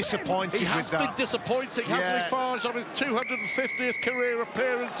 you'll be disappointed he with that. He has been disappointing, hasn't he, Farge, on his 250th career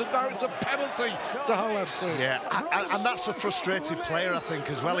appearance, and now it's a penalty to Hull FC. Yeah, and that's a frustrated player, I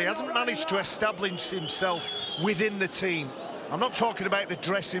think, as well. He hasn't managed to establish himself within the team. I'm not talking about the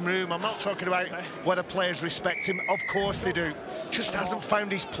dressing room. I'm not talking about whether players respect him. Of course they do. Just hasn't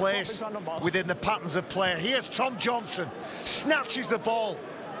found his place within the patterns of play. Here's Tom Johnson, snatches the ball.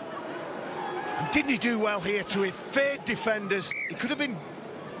 And didn't he do well here to evade defenders? He could have been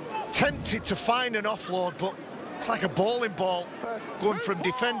tempted to find an offload, but it's like a bowling ball, going from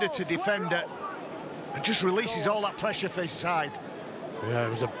defender to defender, and just releases all that pressure for his side. Yeah,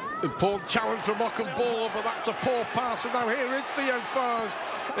 it was an important challenge from Okunbor, but that's a poor pass, and now here is Theo Farge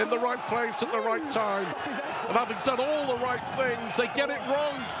in the right place at the right time. And having done all the right things, they get it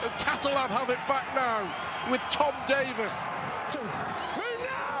wrong, and Catalan have it back now with Tom Davis.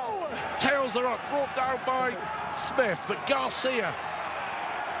 Tails are up, brought down by Smith, but Garcia,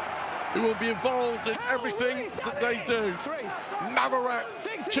 who will be involved in everything that they do. Navarrete,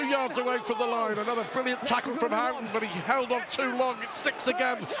 2 yards away from the line. Another brilliant tackle from Houghton, but he held on too long. It's 6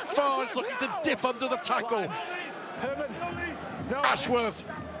 again. Farge looking to dip under the tackle. Ashworth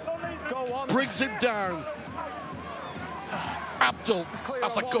brings him down. Abdul,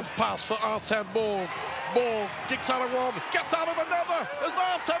 that's a good pass for Artem Morg. Morg digs out of one, gets out of another. Has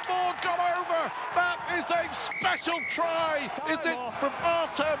Artem Morg gone over? That is a special try, is it, from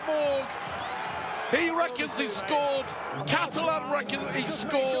Artem Morg? He reckons he scored. Catalan reckons he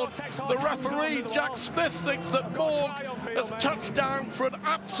scored. The referee, Jack Smith, thinks that Morg has touched down for an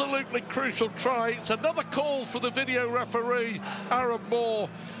absolutely crucial try. It's another call for the video referee, Aaron Moore.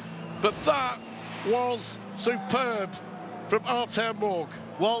 But that was superb from Artem Morg.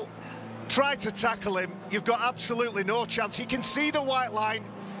 Well, try to tackle him. You've got absolutely no chance. He can see the white line.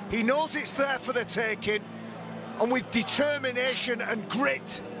 He knows it's there for the taking. And with determination and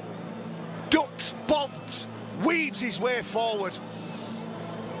grit, ducks, bobs, weaves his way forward.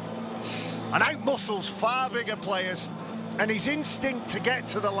 And out-muscles far bigger players. And his instinct to get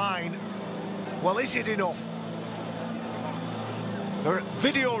to the line, well, is it enough? The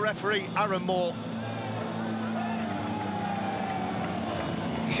video referee, Aaron Moore,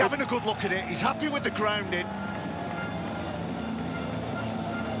 he's having a good look at it. He's happy with the grounding.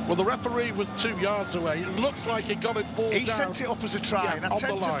 Well, the referee was 2 yards away. It looks like he got it ball down. He sent it up as a try, yeah, and I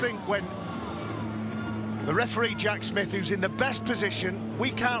tend to think when the referee, Jack Smith, who's in the best position,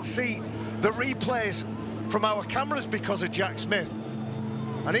 we can't see the replays from our cameras because of Jack Smith.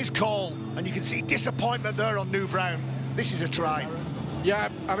 And his call, and you can see disappointment there on New Brown. This is a try. Yeah,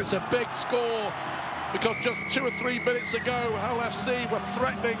 and it's a big score because just 2 or 3 minutes ago, Hull FC were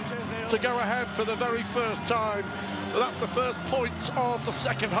threatening to go ahead for the very first time. That's the first points of the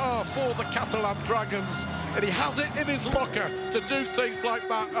second half for the Catalan Dragons. And he has it in his locker to do things like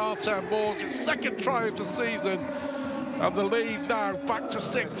that, Artem Morgan's second try of the season. And the lead now back to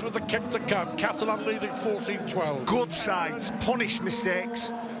 6 with the kick to come. Catalan leading 14-12. Good sides punish mistakes.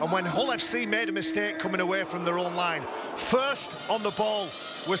 And when Hull FC made a mistake coming away from their own line, first on the ball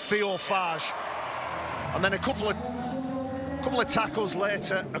was Theo Fage. And then a couple of tackles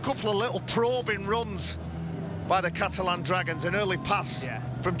later, a couple of little probing runs by the Catalan Dragons, an early pass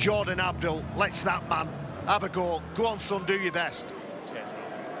from Jordan Abdul. Let's that man have a go. Go on, son, do your best.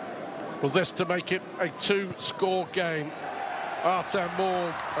 Well, this to make it a 2-score game. Artem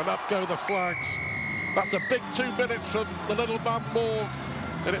Morg, and up go the flags. That's a big 2 minutes from the little man Morg,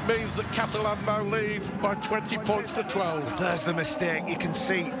 and it means that Catalan now lead by 20 points to 12. There's the mistake. You can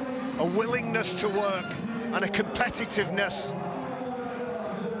see a willingness to work and a competitiveness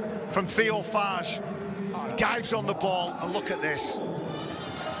from Theo Fage. He dives on the ball, and look at this.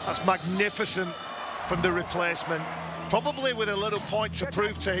 That's magnificent from the replacement. Probably with a little point to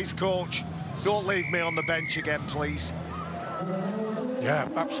prove to his coach, don't leave me on the bench again, please. Yeah,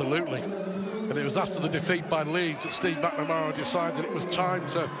 absolutely. And it was after the defeat by Leeds that Steve McNamara decided it was time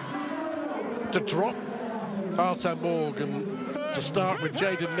to drop Artem Morg and to start with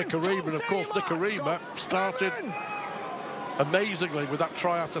Jaden Nikarima. And of course, Nikarima started amazingly with that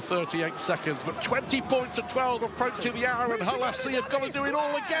try after 38 seconds. But 20 points at 12 approaching the hour, and Hull FC have got to do it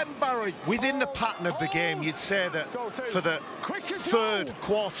all again, Barry. Within the pattern of the game, you'd say that for the third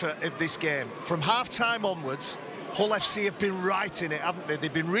quarter of this game, from half-time onwards, Hull FC have been right in it, haven't they?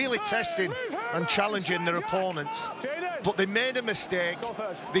 They've been really testing and challenging their opponents, but they made a mistake.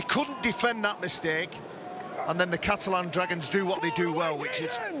 They couldn't defend that mistake, and then the Catalan Dragons do what they do well, which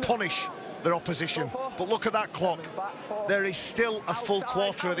is punish their opposition. But look at that clock. There is still a full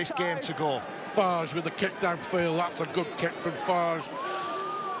quarter of this game to go. Fage with the kick downfield. That's a good kick from Fage.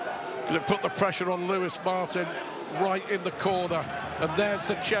 Going to put the pressure on Lewis Martin right in the corner. And there's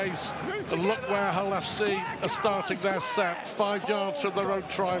the chase. And look where Hull FC are starting their set. 5 yards from their own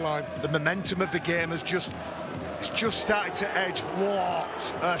try line. The momentum of the game has just started to edge.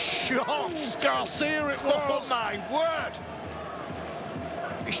 What a shot! Garcia it was! Oh my word!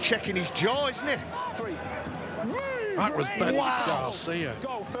 He's checking his jaw, isn't he? That was Ben Garcia.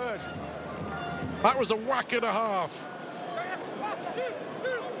 Go third. That was a whack and a half.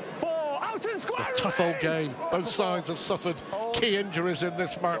 4 out and square. A tough old game. Both sides have suffered key injuries in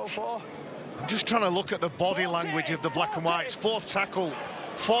this match. I'm just trying to look at the body language of the black and whites. 4th tackle,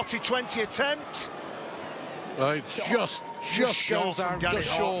 40-20 attempts. Just goes out, just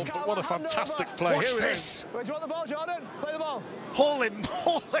short, but what a fantastic play. Watch Here this. Where do you want the ball, Jordan? Play the ball. Holy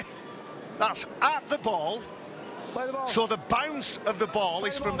moly. That's at the ball. Play the ball. So the bounce of the ball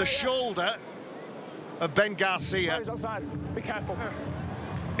is from the shoulder of Ben Garcia. Be careful.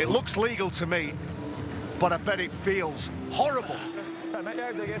 It looks legal to me, but I bet it feels horrible.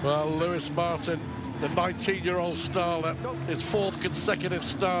 Well, Lewis Martin, the 19-year-old starlet, his 4th consecutive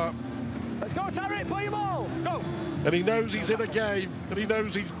start. Let's go, Tarek, play your ball. Go. And he knows he's in a game, and he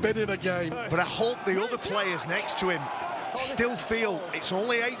knows he's been in a game. But I hope the other players next to him still feel it's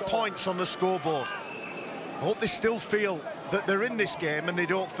only 8 points on the scoreboard. I hope they still feel that they're in this game and they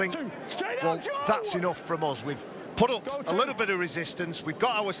don't think, well, that's enough from us. We've put up a little bit of resistance. We've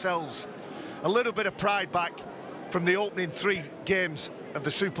got ourselves a little bit of pride back from the opening 3 games of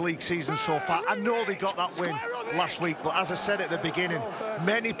the Super League season so far. I know they got that win last week, but as I said at the beginning,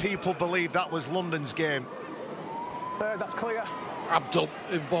 many people believe that was London's game. That's clear. Abdul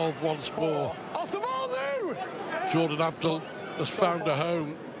involved once more. Off the ball, new! Jordan Abdul has found a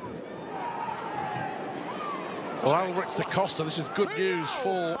home. Well, Alrich da Costa, this is good news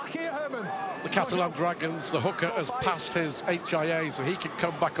for the Catalan Dragons. The hooker has passed his HIA, so he can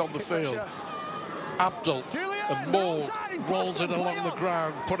come back on the field. Abdul and Morg rolls it along the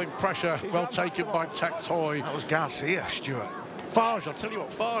ground, putting pressure, well taken by Tex Hoy. That was Garcia, Stuart. Fage, I'll tell you what,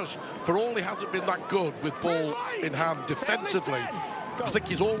 Fage, for all he hasn't been that good with ball in hand defensively, I think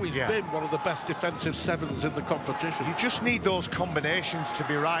he's always been one of the best defensive sevens in the competition. You just need those combinations to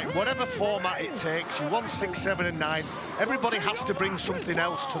be right. Whatever format it takes, you want 6, 7 and 9. Everybody has to bring something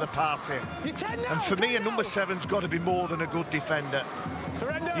else to the party. And for me, a number 7's got to be more than a good defender.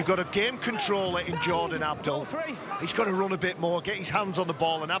 You've got a game controller in Jordan Abdul. He's got to run a bit more, get his hands on the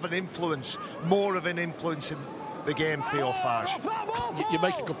ball and have an influence, more of an influence in the game, Theo Fage. You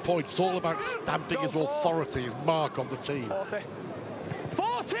make a good point. It's all about stamping his authority, his mark on the team.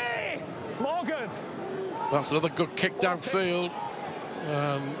 40! Morgan! That's another good kick downfield.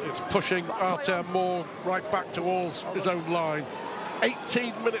 It's pushing Artem Moore right back towards his own line.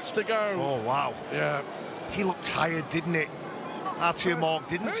 18 minutes to go. Oh, wow. Yeah. He looked tired, didn't it? Artem Moore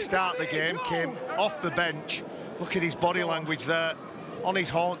didn't start the game, came off the bench. Look at his body language there, on his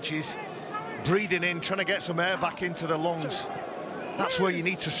haunches, breathing in, trying to get some air back into the lungs. That's where you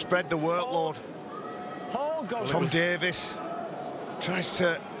need to spread the workload. Tom Davis tries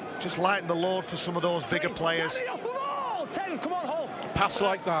to just lighten the load for some of those bigger players. Pass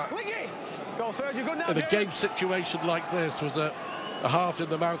like that in a game situation like this was a heart in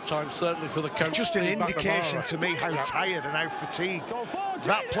the mouth time, certainly for the coach. Just an indication to me how tired and how fatigued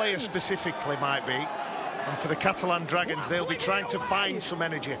that player specifically might be. And for the Catalan Dragons, they'll be trying to find some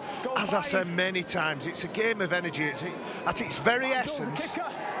energy. As I said many times, it's a game of energy. At its very essence,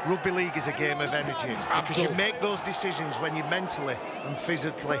 rugby league is a game of energy, because you make those decisions when you're mentally and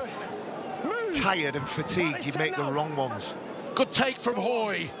physically tired and fatigued. You make the wrong ones. Good take from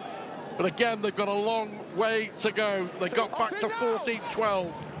Hoy, but again they've got a long way to go. They got back to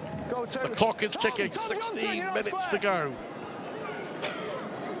 14-12. The clock is ticking, 16 minutes to go.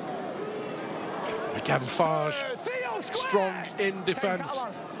 Again, Fage, strong in defence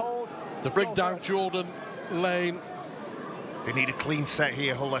to bring down Jordan Lane. They need a clean set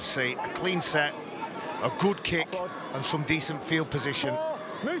here, Hull FC. A clean set, a good kick, and some decent field position.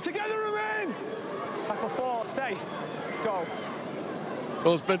 Move together, Romain! Tackle 4, stay. Go.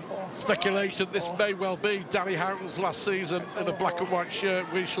 Well, there's been speculation this may well be Danny Houghton's last season in a black and white shirt.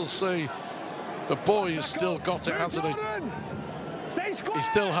 We shall see. The boy has still got it, hasn't he? He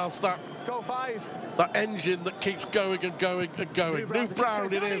still has that engine that keeps going and going and going. New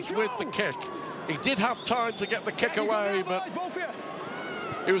Brown it is with the kick. He did have time to get the kick away, but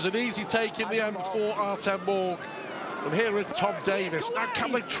it was an easy take in the end for Artem Moore. And here is Tom Davis. Now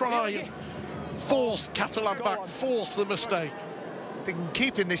can they try and force Catalan back, force the mistake? They can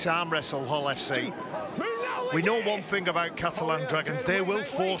keep in this arm wrestle, Hull FC. We know one thing about Catalan Dragons, they will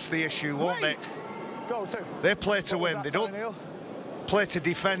force the issue, won't they? They play to win, they don't play to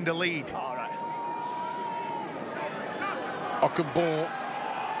defend a lead. Ockenbaugh.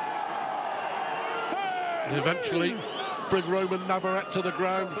 Eventually bring Roman Navarrete to the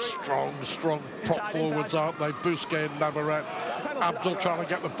ground. Strong prop forwards, aren't they? Bousquet and Navarrete. Abdul trying to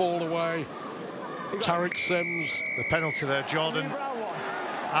get the ball away. Tariq Sims. The penalty there, Jordan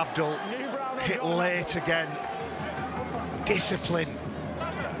Abdul hit late again. Discipline.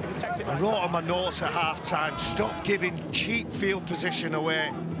 I wrote on my notes at half-time, stop giving cheap field position away,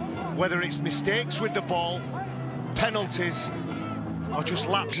 whether it's mistakes with the ball, penalties, or just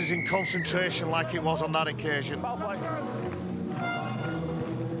lapses in concentration like it was on that occasion.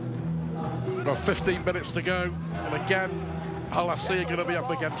 Got 15 minutes to go, and again, Hull FC are going to be up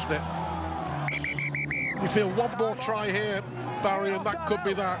against it. You feel one more try here, Barry, and that could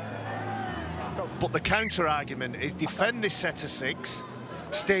be that. But the counter-argument is defend this set of 6,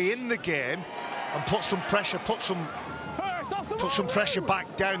 stay in the game, and put some pressure, put some pressure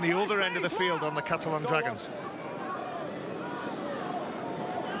back down the other end of the field on the Catalan Dragons.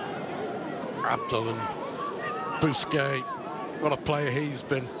 Abdul and Bousquet, what a player he's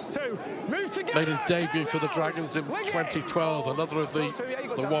been. Made his debut for the Dragons in 2012, another of the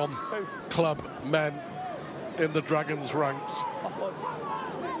one club men in the Dragons ranks.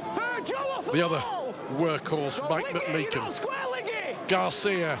 The other workhorse, Mike McMeekan.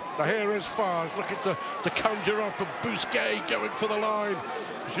 Garcia, now here is Fage looking to conjure up, and Bousquet going for the line.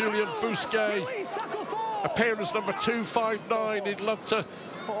 Julien Bousquet, appearance number 259. He'd love to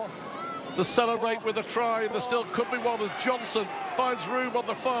celebrate with a try, and there still could be one as Johnson finds room on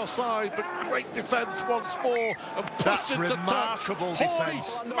the far side, but great defence once more, and puts into remarkable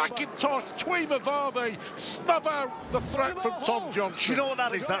defence. McIntosh, Tuimavave snub out the threat from Tom Johnson. Do you know what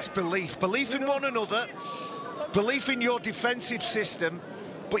that is? That's belief. Belief in one another, belief in your defensive system,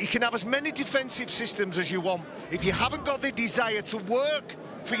 but you can have as many defensive systems as you want. If you haven't got the desire to work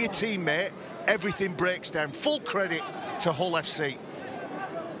for your teammate, everything breaks down. Full credit to Hull FC.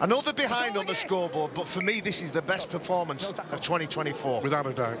 I know they're behind on the scoreboard, but for me, this is the best performance of 2024. Without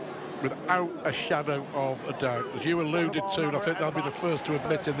a doubt. without a shadow of a doubt. As you alluded to, and I think they'll be the first to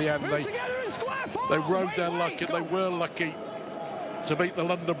admit in the end, they rode their luck, and they were lucky to beat the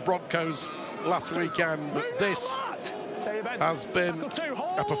London Broncos last weekend. But this has been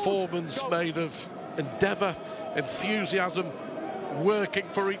a performance made of endeavour, enthusiasm, working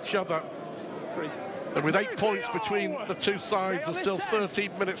for each other. And with 8 points between the two sides, there's still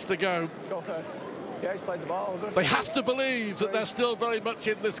 13 minutes to go. Yeah, he's played the ball. Good. They have to believe that they're still very much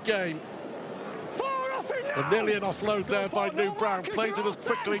in this game. And nearly an offload there by New Brown. Plays it as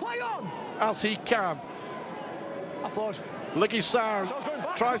quickly as he can. Liggy Sound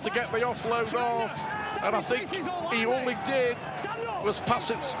tries to get the offload off, and I think all he did was pass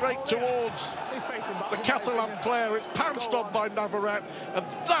it straight towards the Catalan player. It's pounced on by Navarrete, and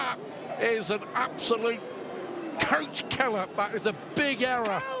that is an absolute coach killer. That is a big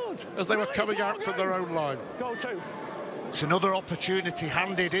error as they were coming out from their own line. It's another opportunity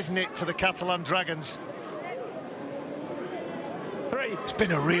handed, isn't it, to the Catalan Dragons? It's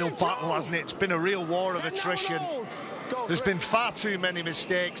been a real battle, hasn't it? It's been a real war of attrition. There's been far too many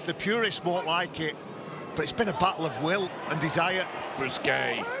mistakes. The purists won't like it, but it's been a battle of will and desire.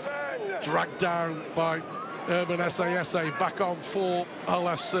 Bousquet dragged down by Urban SASA, back on for Hull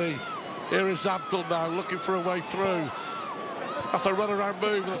FC. Here is Abdul now looking for a way through. That's a run-around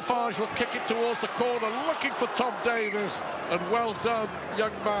move, and Farge will kick it towards the corner, looking for Tom Davis. And well done,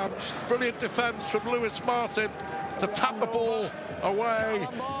 young man. Brilliant defence from Lewis Martin to tap the ball away.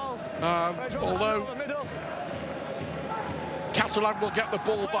 Although Catalan will get the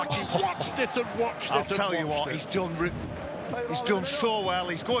ball back, he watched it and watched it. I'll tell you what, he's done so well.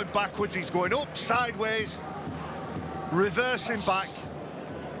 He's going backwards, he's going up, sideways, reversing back,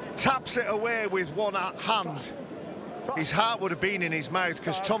 taps it away with one hand. His heart would have been in his mouth,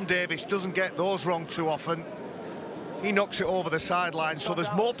 because Tom Davis doesn't get those wrong too often. He knocks it over the sideline, so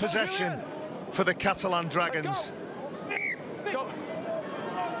there's more possession for the Catalan Dragons.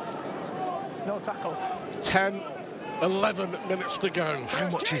 No tackle. 10, 11 minutes to go. How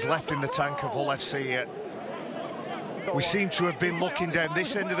much is left in the tank of Hull FC yet? We seem to have been looking down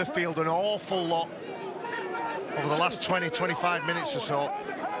this end of the field an awful lot over the last 20, 25 minutes or so.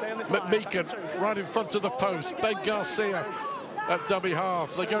 McMeekan right in front of the post. Ben Garcia at dummy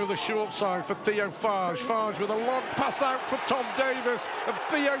half. They go to the short side for Theo Farge. Farge with a long pass out for Tom Davis. And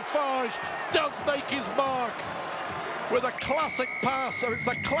Theo Farge does make his mark with a classic pass. So it's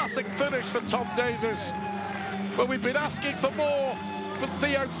a classic finish for Tom Davis. But we've been asking for more from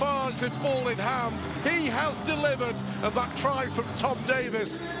Theo Farge with ball in hand. He has delivered, and that try from Tom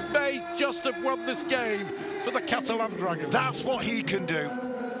Davis may just have won this game for the Catalan Dragons. That's what he can do.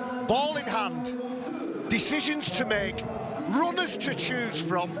 Ball in hand, decisions to make, runners to choose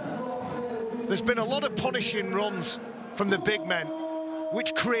from. There's been a lot of punishing runs from the big men,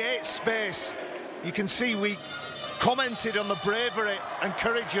 which creates space. You can see we commented on the bravery and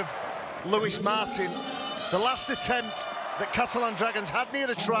courage of Lewis Martin. The last attempt that Catalan Dragons had near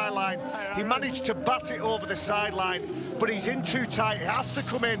the try line, he managed to bat it over the sideline, but he's in too tight. He has to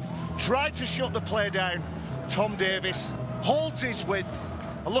come in, try to shut the play down. Tom Davis holds his width.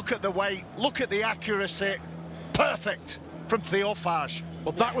 Look at the weight, look at the accuracy. Perfect from Theo Farge.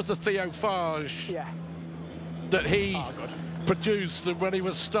 Well, that was the Theo Farge that he produced when he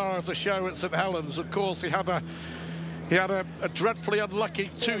was star of the show at St Helens. Of course, he had a dreadfully unlucky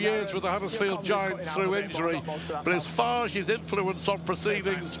 2 years with the Huddersfield Giants through injury, but as Farge's influence on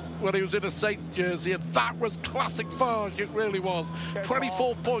proceedings when he was in a Saints jersey, and that was classic Farge, it really was.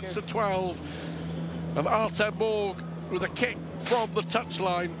 24 points to 12, and Artem Morg with a kick from the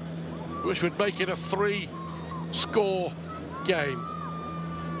touchline, which would make it a 3-score game.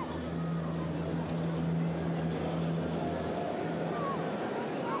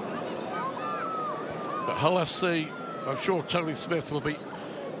 But Hull FC, I'm sure Tony Smith will be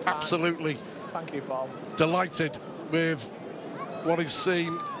absolutely delighted with what he's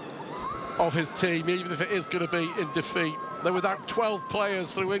seen of his team, even if it is going to be in defeat. They're without 12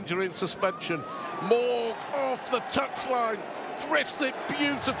 players through injury and suspension. Morg off the touchline, drifts it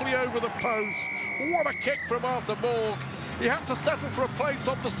beautifully over the post. What a kick from Arthur Morg. He had to settle for a place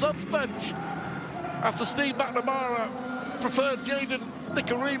on the subs bench after Steve McNamara preferred Jaden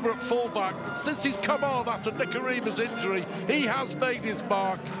Nikarima at fullback. But since he's come on after Nikarima's injury, he has made his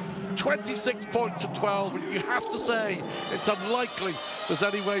mark. 26 points to 12, and you have to say it's unlikely there's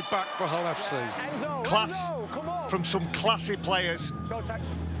any way back for Hull FC. Class from some classy players.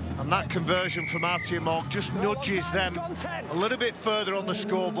 And that conversion from Artem Morg just nudges them a little bit further on the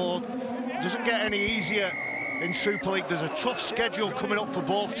scoreboard. Doesn't get any easier in Super League. There's a tough schedule coming up for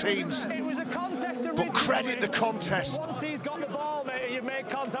both teams. But credit the contest. Once he's got the ball, mate, Mate, you've made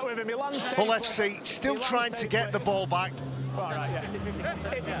contact with him. He lands Hull FC still trying to get the ball back. All right,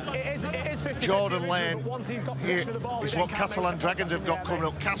 yeah. It is 50. Jordan Lane here is what Catalan Dragons have got coming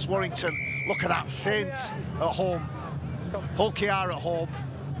up. Cass Warrington, look at that, Saints at home, Hull KR at home,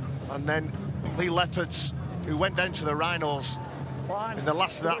 and then Lee Leopards, who went down to the Rhinos in the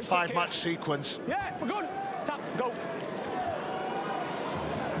last of that 5-match sequence. Yeah, we're good. Tap, go.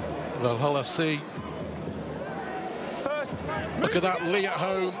 Well, Hull FC. Look at that, Lee at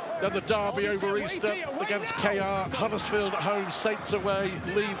home, then the derby over Easter against KR, Huddersfield at home, Saints away,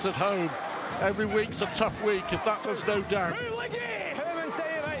 Leeds at home. Every week's a tough week, if that there's no doubt.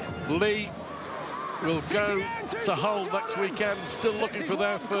 Lee will go to Hull next weekend, still looking for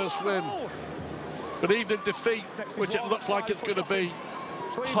their first win. But even in defeat, which it looks like it's going to be,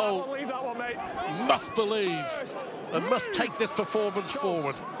 Hull must believe and must take this performance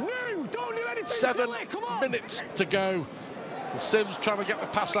forward. 7 minutes to go. Sims trying to get the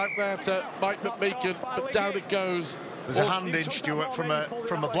pass out there to Mike McMeekan, but down it goes. There's a hand in, Stuart, from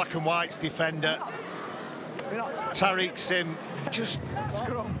a black and whites defender. Tariq Sim just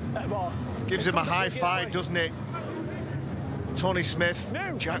gives him a high five, doesn't it? Tony Smith,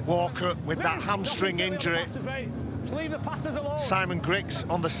 Jack Walker with that hamstring injury. Simon Griggs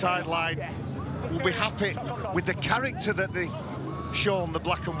on the sideline will be happy with the character that they shown, the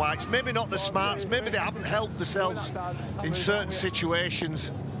black and whites. Maybe not the smarts, maybe they haven't helped themselves in certain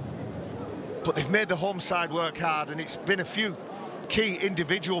situations, but they've made the home side work hard, and it's been a few key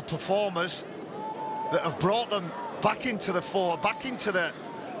individual performers that have brought them back into the fore, back into the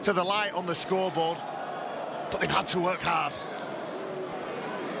light on the scoreboard, but they've had to work hard.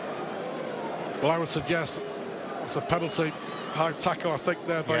 Well, I would suggest it's a penalty, high tackle, I think,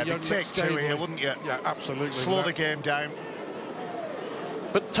 there by young take two here, wouldn't you? Yeah, absolutely. Slow the game down.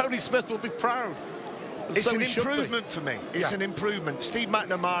 But Tony Smith will be proud. It's an improvement for me. It's an improvement. Steve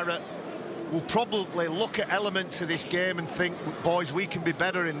McNamara will probably look at elements of this game and think, boys, we can be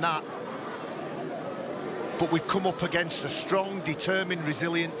better in that. But we've come up against a strong, determined,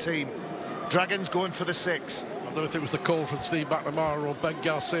 resilient team. Dragons going for the 6. I don't know if it was the call from Steve McNamara or Ben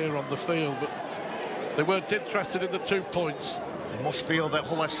Garcia on the field, but they weren't interested in the 2 points. They must feel that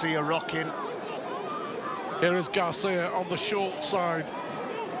Hull FC are rocking. Here is Garcia on the short side.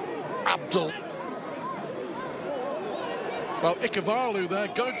 Abdul. Well, Ikavalu there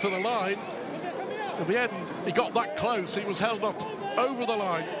going for the line. In the end, he got that close. He was held up over the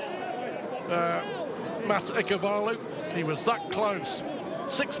line. Matt Ikavalu, he was that close.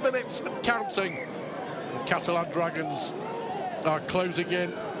 6 minutes and counting. The Catalan Dragons are closing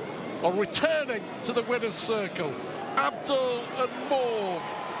in or returning to the winner's circle. Abdul and Moore.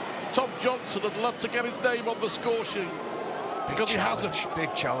 Tom Johnson would love to get his name on the score sheet.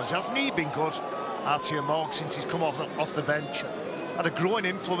 Big challenge. Hasn't he been good, Artie Morg, since he's come off the bench? Had a growing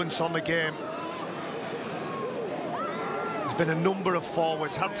influence on the game. There's been a number of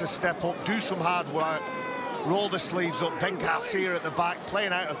forwards, had to step up, do some hard work, roll the sleeves up. Ben Garcia at the back,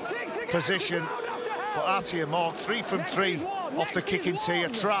 playing out of position. But Artie Morg, 3 from 3 off the kicking tee, a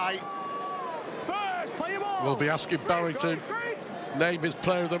try. We'll be asking Barry to name his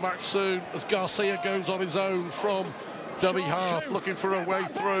player of the match soon, as Garcia goes on his own from dummy half, looking for a way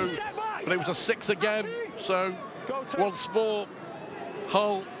through, but it was a 6 again. So once more,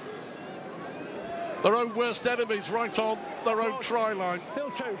 Hull, their own worst enemies, right on their own try line.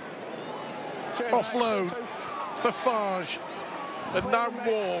 Offload for Fage, and now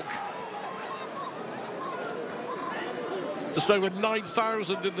Morg. Just over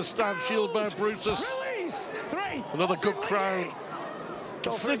 9,000 in the stand. Shieldbear Brutus, another good crowd,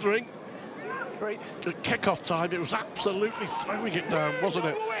 considering at kick-off time, it was absolutely throwing it down, wasn't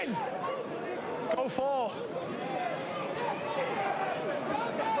it? Go for.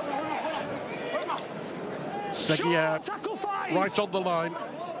 Seguier, right on the line.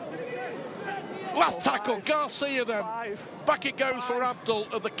 Last tackle, Garcia then. Back it goes for Abdul,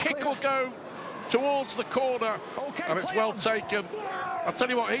 and the kick will go towards the corner, and it's well taken. I'll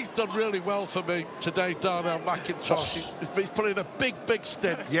tell you what, he's done really well for me today, Darnell McIntosh. He's put in a big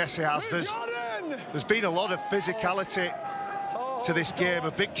stint. Yes, he has. There's been a lot of physicality to this game.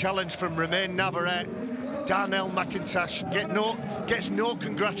 A big challenge from Romain Navarrete. Darnell McIntosh gets no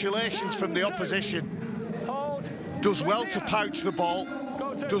congratulations from the opposition. Does well to pouch the ball.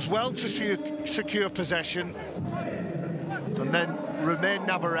 Does well to secure possession. And then Romain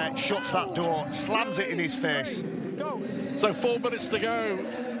Navarrete shuts that door, slams it in his face. So 4 minutes to go.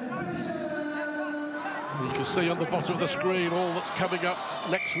 You can see on the bottom of the screen all that's coming up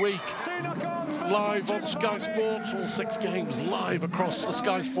next week. Live on Sky Sports, all 6 games live across the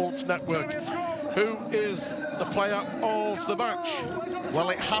Sky Sports network. who is the player of the match? Well,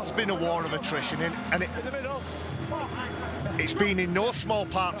 it has been a war of attrition, and it's been in no small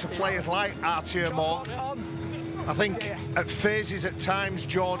part to players like Arthur Morg. I think at phases at times,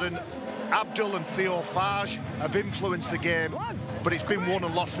 Jordan, Abdul and Theo Farge have influenced the game, but it's been won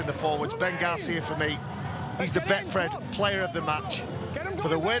and lost in the forwards. Ben Garcia, for me, he's the Betfred player of the match for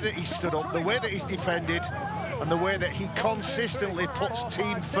the way that he stood up, the way that he's defended, and the way that he consistently puts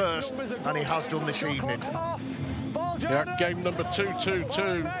team first, and he has done this evening. Yeah, game number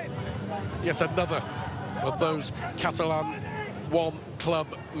 2-2-2. Yet another of those Catalan one club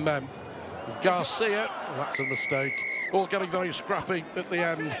men. Garcia, that's a mistake. All getting very scrappy at the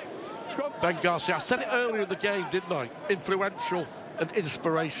end. Ben Garcia, I said it earlier in the game, didn't I? Influential and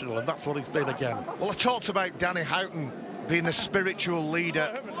inspirational, and that's what he's been again. Well, I talked about Danny Houghton being a spiritual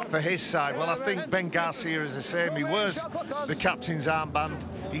leader for his side. Well, I think Ben Garcia is the same. He wears the captain's armband.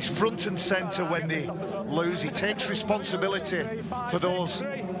 He's front and centre when they lose. He takes responsibility for those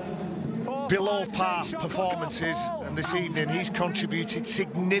below par performances, and this evening he's contributed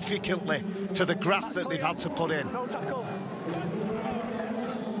significantly to the graft that they've had to put in.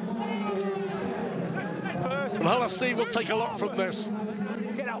 Well, LFC will take a lot from this.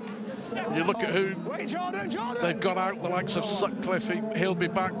 You look at who they've got out, the likes of Sutcliffe, he'll be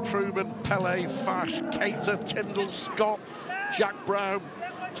back, Truman, Pele, Fash, Cater, Tyndall, Scott, Jack Brown,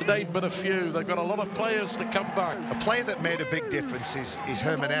 to name but a few. They've got a lot of players to come back. A player that made a big difference is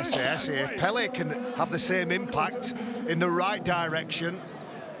Herman Esse. If Pele can have the same impact in the right direction,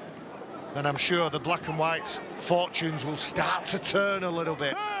 then I'm sure the Black and White's fortunes will start to turn a little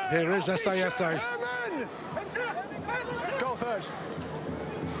bit. Here is Esse. Go first.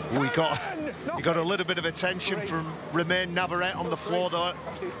 We got a little bit of attention from Romain Navarrete on the floor though.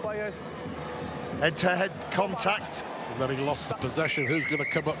 Head-to-head contact. And then he lost the possession. Who's going to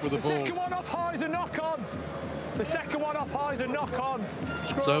come up with the ball? The second one off high is a knock-on. The second one off high is a knock-on.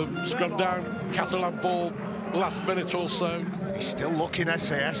 So scrum down, Catalan ball, last minute or so. He's still looking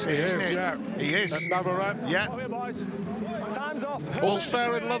Esse, isn't he? Yeah. He is. And Navarrete. Yeah. Time's off. All's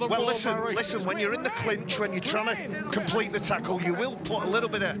fair in love. Well, listen, when you're in the clinch, when you're trying to complete the tackle, you will put a little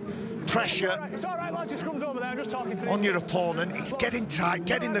bit of pressure on your opponent. It's getting tight,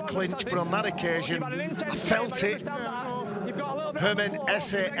 getting the clinch, but on that occasion, I felt it. Herman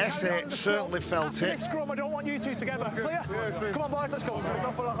Esse certainly felt it. I don't want you two together. Clear? Come on, boys, let's go.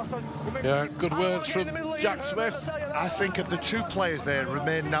 Yeah, good words from Jack Smith. I think of the two players there,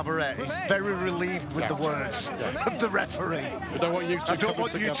 Romain Navarrete is very relieved with the words of the referee. I don't want you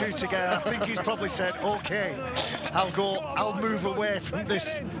two together. I think he's probably said, OK, I'll move away from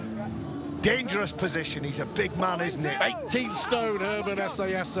this dangerous position. He's a big man, isn't he? 18 stone, Herman Esse,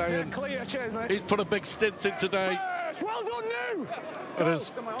 and he's put a big stint in today. Well done, New. It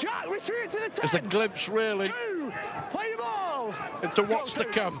is. Jack, retreat to the 10. It's a glimpse, really, play your ball into what's to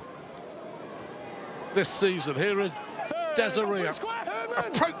come this season. Here is Desiree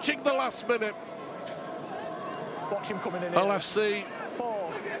approaching the last minute. Watch him coming in. LFC,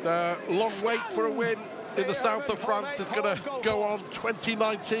 long wait for a win in the south of France is going to go on.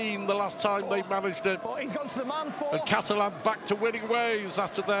 2019, the last time they managed it. He's gone to the man for. And Catalan back to winning ways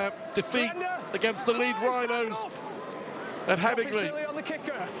after their defeat against the lead Rhinos at Headingley.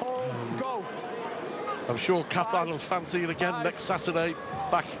 I'm sure Catalan will fancy it again next Saturday,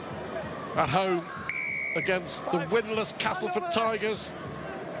 back at home against the winless Castleford Tigers.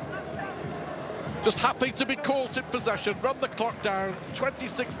 Just happy to be caught in possession, run the clock down,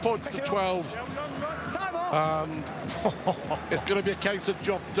 26 points to 12. And it's going to be a case of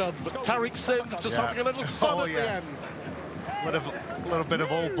job done. But Tariq Sims just having a little fun at the end. A little bit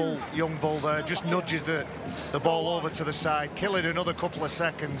of old bull, young bull there, just nudges the ball over to the side, killing another couple of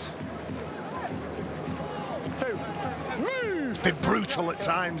seconds. It's been brutal at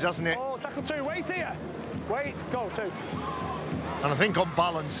times, hasn't it? Oh, tackle two, wait here. Wait, go two. And I think on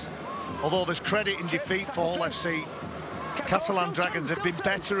balance, although there's credit in defeat for Hull FC, Catalan Dragons have been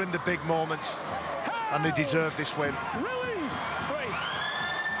better in the big moments, and they deserve this win.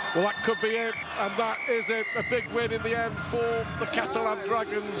 Well, that could be it, and that is it. A big win in the end for the Catalan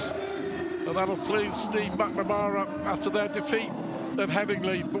Dragons. And that'll please Steve McNamara after their defeat at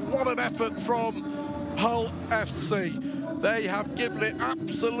Headingley. But what an effort from Hull FC. They have given it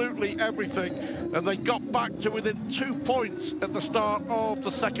absolutely everything, and they got back to within 2 points at the start of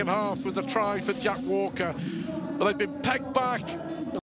the second half with a try for Jack Walker. But they've been pegged back.